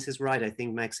the moment is right. I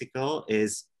think Mexico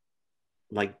is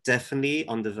like definitely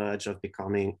on the verge of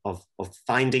becoming, of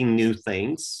finding new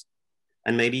things,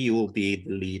 and maybe you will be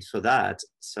the lead for that.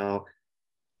 So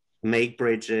make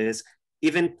bridges,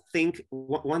 even think,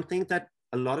 one thing that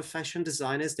a lot of fashion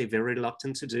designers, they're very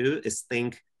reluctant to do is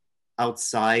think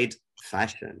outside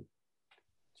fashion.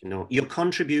 You know, your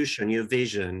contribution, your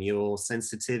vision, your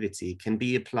sensitivity can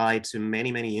be applied to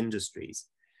many, many industries.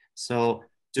 So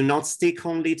do not stick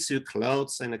only to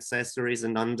clothes and accessories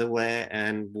and underwear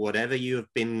and whatever you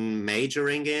have been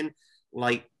majoring in.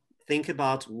 Like, think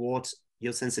about what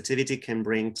your sensitivity can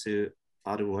bring to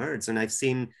other worlds. And I've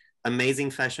seen amazing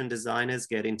fashion designers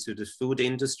get into the food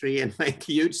industry and make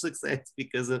huge success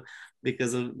because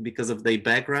of their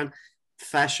background.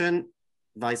 Fashion,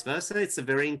 vice versa, it's a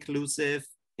very inclusive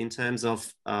in terms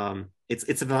of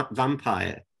it's a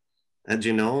vampire, and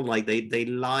you know, like they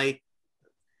like,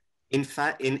 in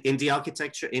fact, in the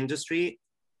architecture industry,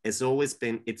 it's always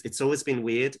been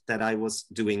weird that I was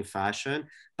doing fashion,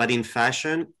 but in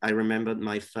fashion, I remember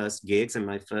my first gigs and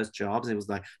my first jobs. It was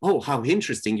like, oh, how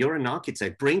interesting! You're an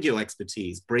architect. Bring your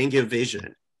expertise. Bring your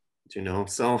vision. You know,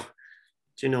 so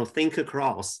you know, think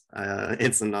across.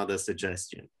 It's another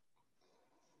suggestion.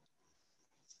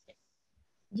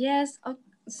 Yes.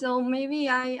 So maybe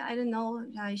I don't know,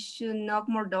 I should knock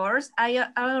more doors. I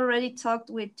already talked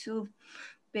with two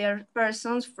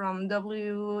persons from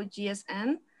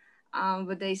WGSN,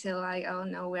 but they say like, oh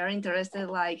no, we are interested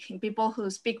like in people who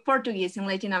speak Portuguese in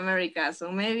Latin America.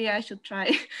 So maybe I should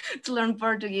try to learn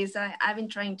Portuguese. I've been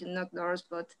trying to knock doors,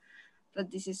 but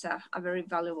this is a very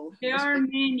valuable. There are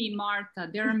many, Marta.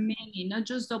 There are many, not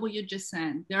just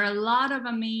WGSN. There are a lot of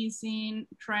amazing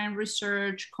trend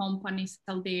research companies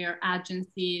out there,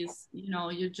 agencies. You know,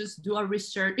 you just do a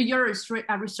research. You're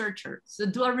a researcher, so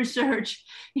do a research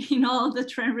in all the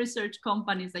trend research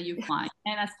companies that you find.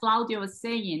 And as Claudio was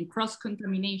saying,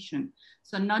 cross-contamination.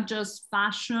 So not just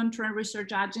fashion trend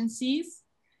research agencies,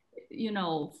 you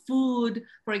know, food,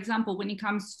 for example. When it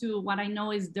comes to what I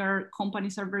know is their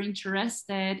companies are very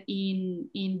interested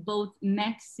in both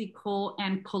Mexico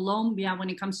and Colombia when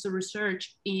it comes to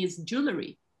research is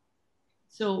jewelry.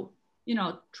 So, you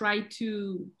know, try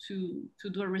to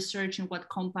do a research in what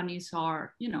companies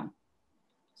are, you know,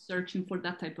 searching for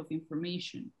that type of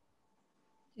information.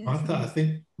 Yes. Martha,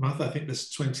 I think there's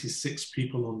 26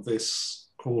 people on this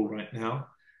call right now.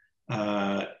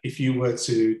 If you were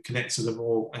to connect to them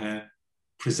all and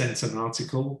present an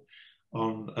article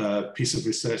on a piece of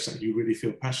research that you really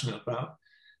feel passionate about,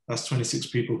 that's 26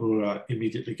 people who are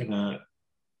immediately going to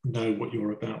know what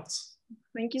you're about.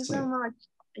 Thank you so much.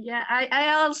 Yeah,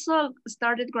 I also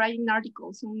started writing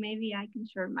articles, so maybe I can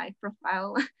share my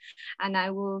profile and I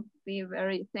will be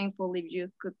very thankful if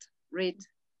you could read,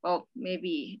 well,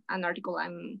 maybe an article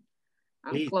I'm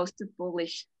close to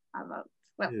publish about.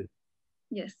 Well. Yeah.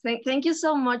 Yes, thank you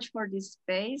so much for this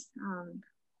space.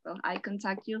 Well, I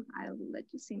contact you. I will let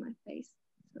you see my face.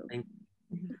 So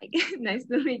nice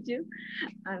to meet you.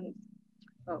 And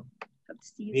well, hope to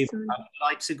see you soon.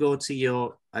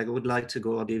 I would like to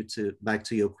go back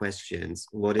to your questions.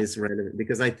 What is relevant?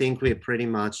 Because I think we're pretty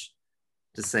much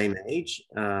the same age.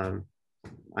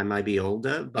 I might be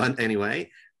older, but anyway,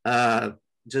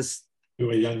 just you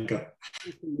were younger.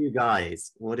 You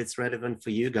guys, what is relevant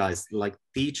for you guys, like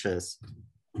teachers?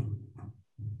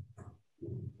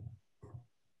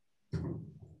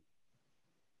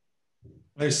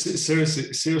 Oh,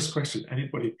 serious question.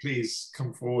 Anybody, please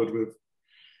come forward with,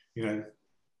 you know,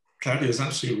 Claudia is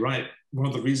absolutely right. One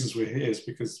of the reasons we're here is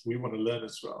because we want to learn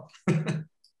as well.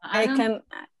 I can.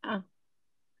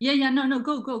 No,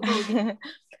 go.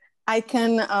 I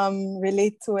can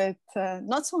relate to it,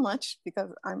 not so much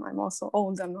because I'm also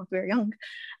old, I'm not very young.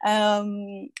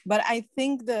 But I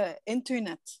think the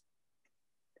internet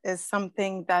is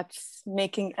something that's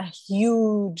making a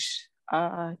huge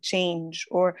change,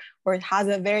 or it has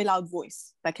a very loud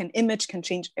voice. Like an image can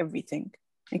change everything.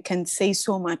 It can say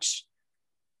so much,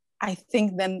 I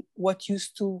think, than what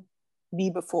used to be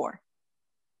before.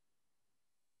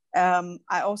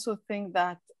 I also think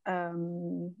that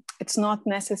it's not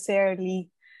necessarily,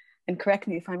 and correct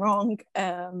me if I'm wrong,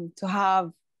 to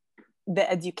have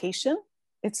the education.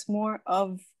 It's more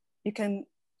of, you can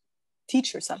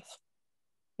teach yourself.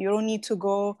 You don't need to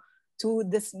go to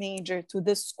this major, to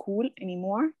this school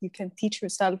anymore. You can teach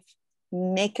yourself,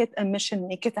 make it a mission,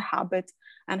 make it a habit,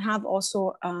 and have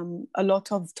also a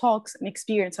lot of talks and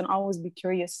experience, and always be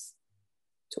curious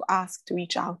to ask, to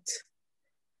reach out.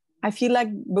 I feel like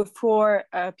before,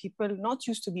 people not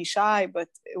used to be shy, but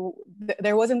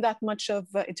there wasn't that much of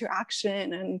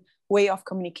interaction and way of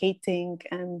communicating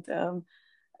and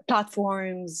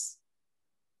platforms.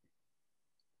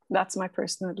 That's my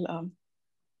personal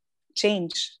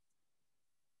change.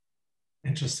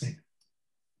 Interesting.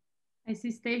 I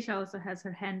see Stacia also has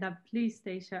her hand up. Please,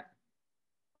 Stacia.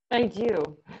 I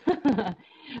do.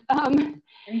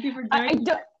 Thank you for joining.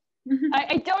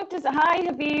 Hi,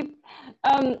 Habib.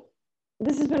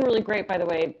 This has been really great, by the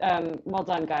way. Well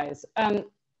done, guys. I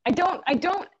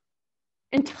don't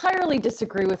entirely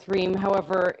disagree with Reem.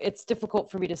 However, it's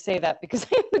difficult for me to say that because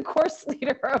I'm the course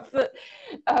leader of the,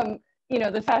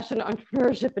 the Fashion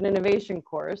Entrepreneurship and Innovation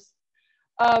course.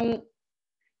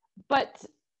 But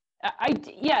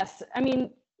yes, I mean,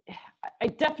 I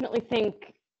definitely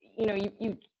think,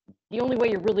 the only way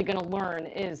you're really going to learn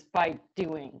is by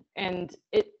doing, and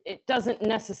it doesn't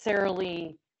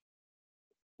necessarily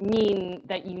mean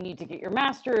that you need to get your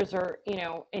master's or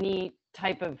any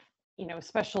type of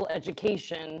special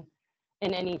education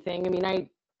in anything. I mean,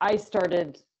 I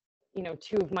started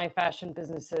 2 of my fashion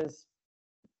businesses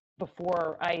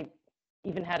before I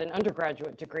even had an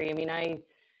undergraduate degree. I mean,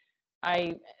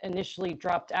 I initially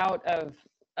dropped out of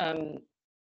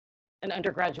an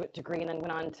undergraduate degree and then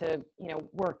went on to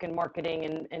work in marketing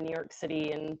in New York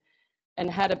City and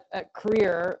had a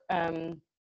career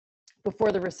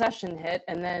before the recession hit,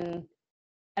 and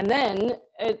then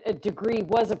a degree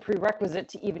was a prerequisite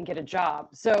to even get a job.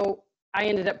 So I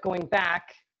ended up going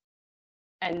back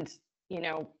and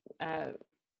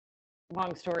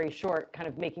long story short, kind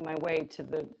of making my way to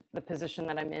the position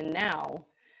that I'm in now.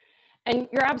 And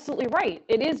you're absolutely right.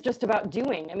 It is just about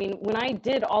doing. I mean, when I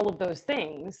did all of those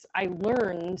things, I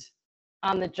learned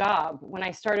on the job. When I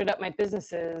started up my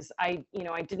businesses, I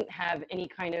didn't have any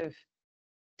kind of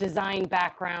design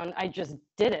background. I just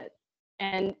did it.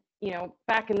 And,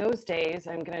 back in those days,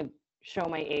 I'm going to show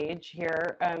my age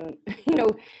here,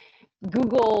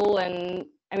 Google, and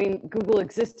I mean, Google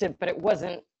existed, but it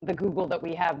wasn't the Google that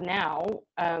we have now.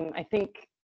 I think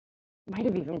it might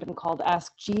have even been called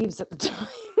Ask Jeeves at the time.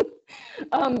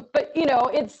 But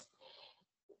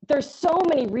there's so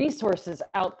many resources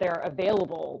out there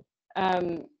available.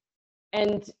 And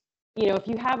if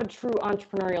you have a true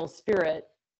entrepreneurial spirit,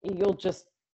 you'll just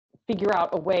figure out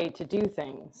a way to do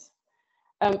things.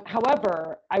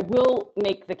 However, I will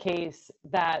make the case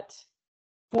that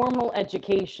formal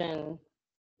education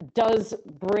does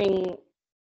bring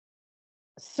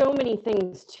so many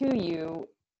things to you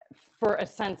for a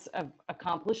sense of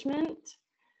accomplishment.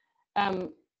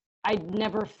 I'd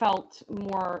never felt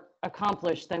more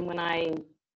accomplished than when I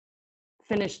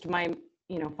finished my,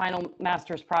 final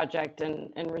master's project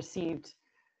and received,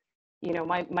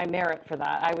 my merit for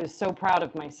that. I was so proud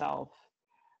of myself.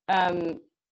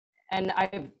 And I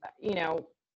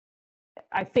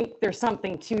think there's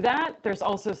something to that. There's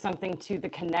also something to the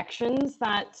connections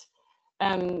that,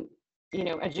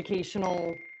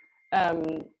 educational,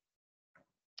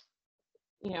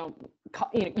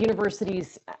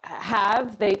 universities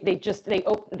have.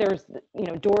 There's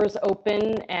doors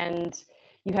open, and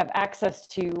you have access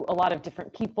to a lot of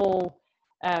different people,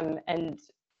 and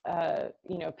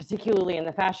particularly in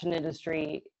the fashion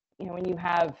industry, when you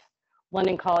have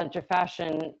London College of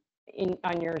Fashion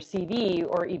on your CV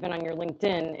or even on your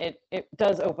LinkedIn, it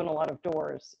does open a lot of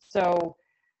doors. So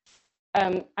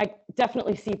I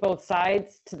definitely see both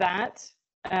sides to that.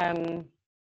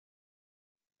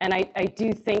 And I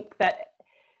do think that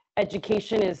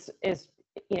education is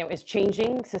is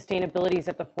changing. Sustainability is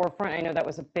at the forefront. I know that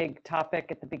was a big topic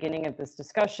at the beginning of this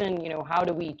discussion. How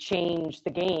do we change the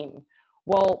game?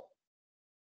 Well,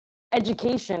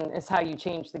 education is how you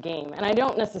change the game. And I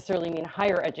don't necessarily mean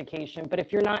higher education, but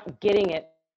if you're not getting it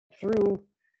through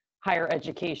higher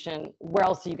education, where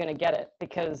else are you going to get it?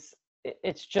 Because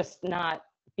it's just not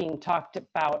being talked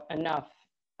about enough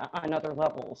on other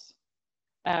levels.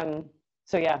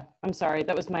 So yeah, I'm sorry.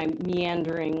 That was my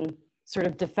meandering sort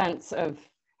of defense of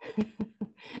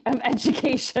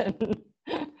education.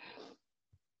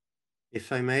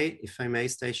 If I may,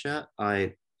 Stacia,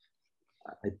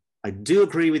 I do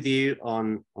agree with you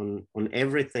on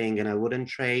everything, and I wouldn't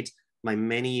trade my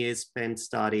many years spent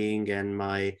studying and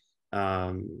my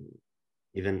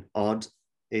even odd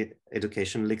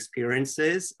educational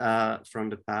experiences from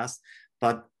the past.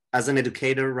 But as an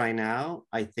educator right now,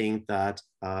 I think that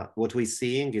what we're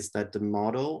seeing is that the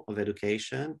model of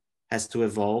education has to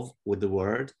evolve with the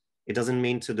world. It doesn't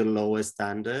mean to the lower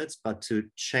standards, but to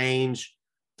change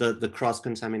the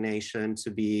cross-contamination to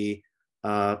be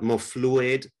more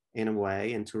fluid in a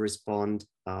way, and to respond,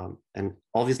 and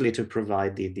obviously to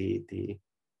provide the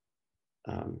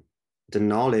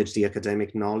knowledge, the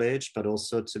academic knowledge, but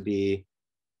also to be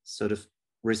sort of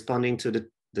responding to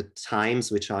the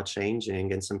times which are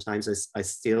changing. And sometimes I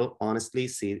still honestly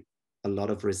see a lot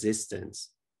of resistance.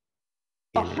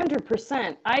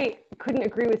 100%. I couldn't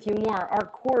agree with you more. Our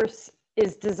course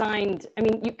is designed, I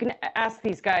mean, you can ask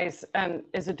these guys,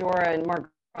 Isadora and Margot,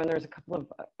 and there's a couple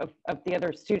of the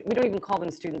other students. We don't even call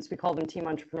them students, we call them team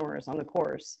entrepreneurs on the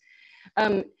course.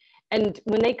 And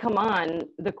when they come on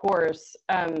the course,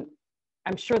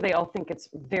 I'm sure they all think it's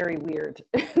very weird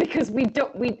because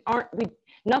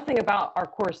nothing about our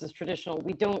course is traditional.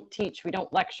 We don't teach, we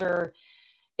don't lecture.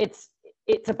 It's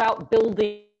about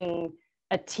building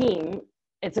a team.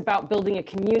 It's about building a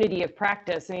community of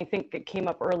practice. And I think it came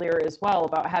up earlier as well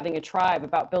about having a tribe,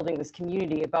 about building this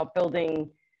community, about building,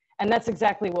 and that's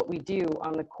exactly what we do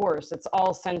on the course. It's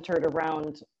all centered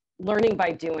around learning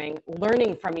by doing,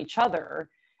 learning from each other,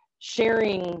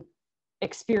 sharing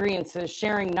experiences,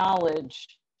 sharing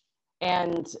knowledge.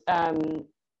 And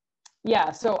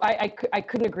yeah, so I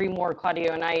couldn't agree more,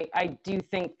 Claudio. And I do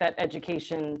think that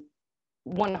education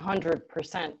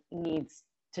 100% needs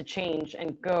to change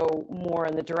and go more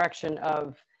in the direction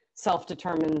of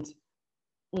self-determined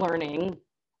learning,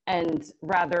 and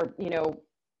rather,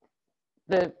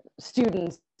 the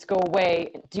students go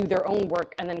away, do their own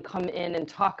work, and then come in and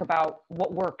talk about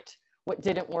what worked, what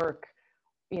didn't work,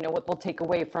 what they'll take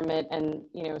away from it, and,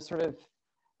 sort of,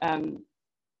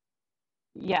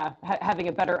 yeah, having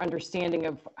a better understanding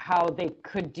of how they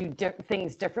could do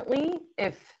things differently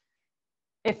if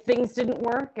things didn't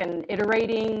work, and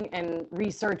iterating and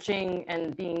researching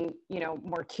and being,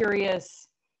 more curious,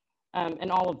 and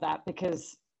all of that,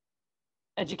 because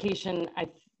education,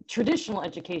 traditional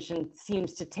education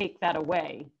seems to take that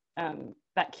away,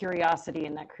 that curiosity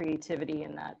and that creativity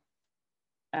and that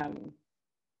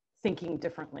thinking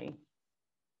differently.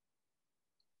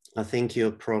 I think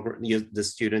your program, the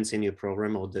students in your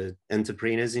program or the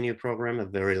entrepreneurs in your program are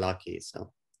very lucky.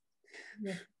 So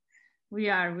yeah, we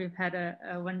are. We've had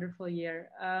a wonderful year.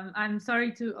 I'm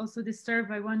sorry to also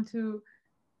disturb. I want to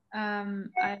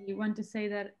say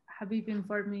that Habib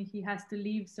informed me he has to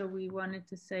leave, so we wanted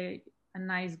to say a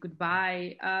nice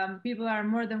goodbye. People are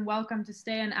more than welcome to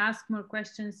stay and ask more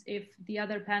questions if the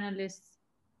other panelists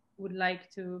would like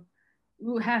to,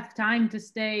 who have time to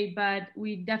stay, but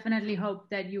we definitely hope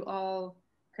that you all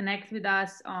connect with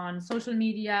us on social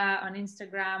media, on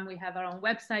Instagram. We have our own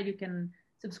website. You can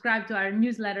subscribe to our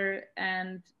newsletter.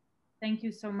 And thank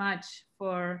you so much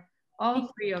for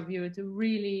all three of you to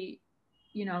really,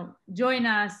 join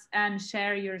us and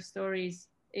share your stories.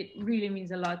 It really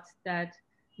means a lot that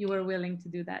you were willing to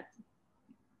do that.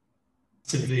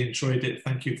 Simply enjoyed it.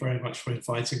 Thank you very much for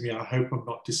inviting me. I hope I'm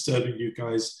not disturbing you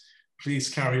guys. Please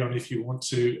carry on if you want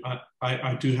to.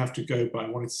 I do have to go, but I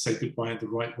wanted to say goodbye in the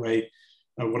right way.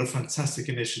 What a fantastic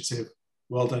initiative.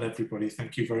 Well done, everybody.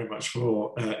 Thank you very much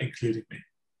for including me.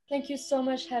 Thank you so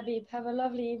much, Habib. Have a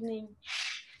lovely evening.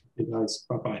 Good night.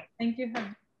 Bye-bye. Thank you,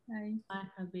 Habib. Bye. Bye,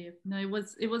 Habib. No,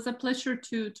 it was a pleasure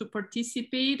to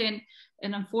participate, and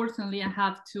unfortunately I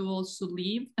have to also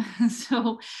leave.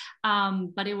 So,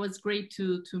 but it was great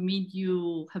to meet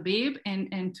you, Habib,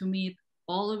 and to meet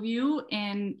all of you.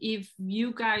 And if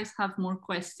you guys have more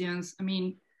questions, I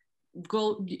mean,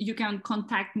 you can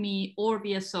contact me or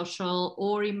via social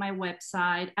or in my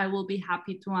website. I will be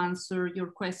happy to answer your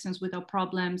questions without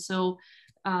problem. So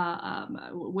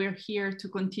we're here to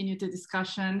continue the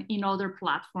discussion in other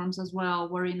platforms as well,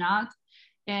 worry not.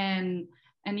 And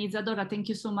And Isadora, thank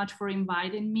you so much for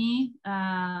inviting me.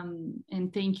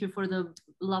 And thank you for the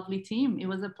lovely team. It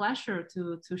was a pleasure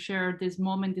to share this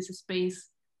moment, this space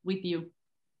with you.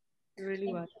 It really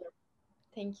was.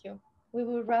 Thank you. We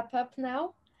will wrap up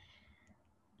now.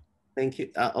 Thank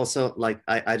you. Also, like,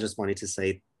 I just wanted to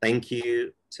say thank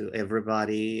you to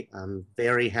everybody. I'm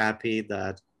very happy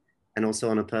that, and also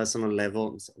on a personal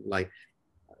level, like,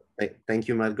 thank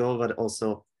you, Margot, but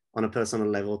also on a personal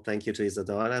level, thank you to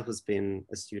Isadora, who's been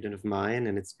a student of mine,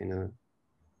 and it's been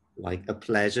a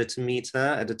pleasure to meet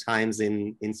her at the times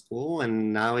in school,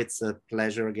 and now it's a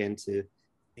pleasure again to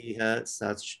see her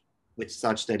with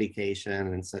such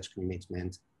dedication and such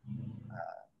commitment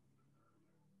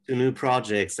to new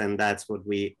projects, and that's what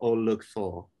we all look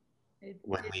for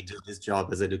when we do this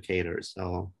job as educators.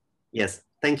 So yes,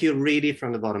 thank you really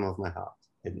from the bottom of my heart.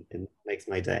 It makes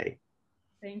my day.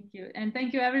 Thank you. And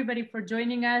thank you everybody for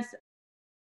joining us.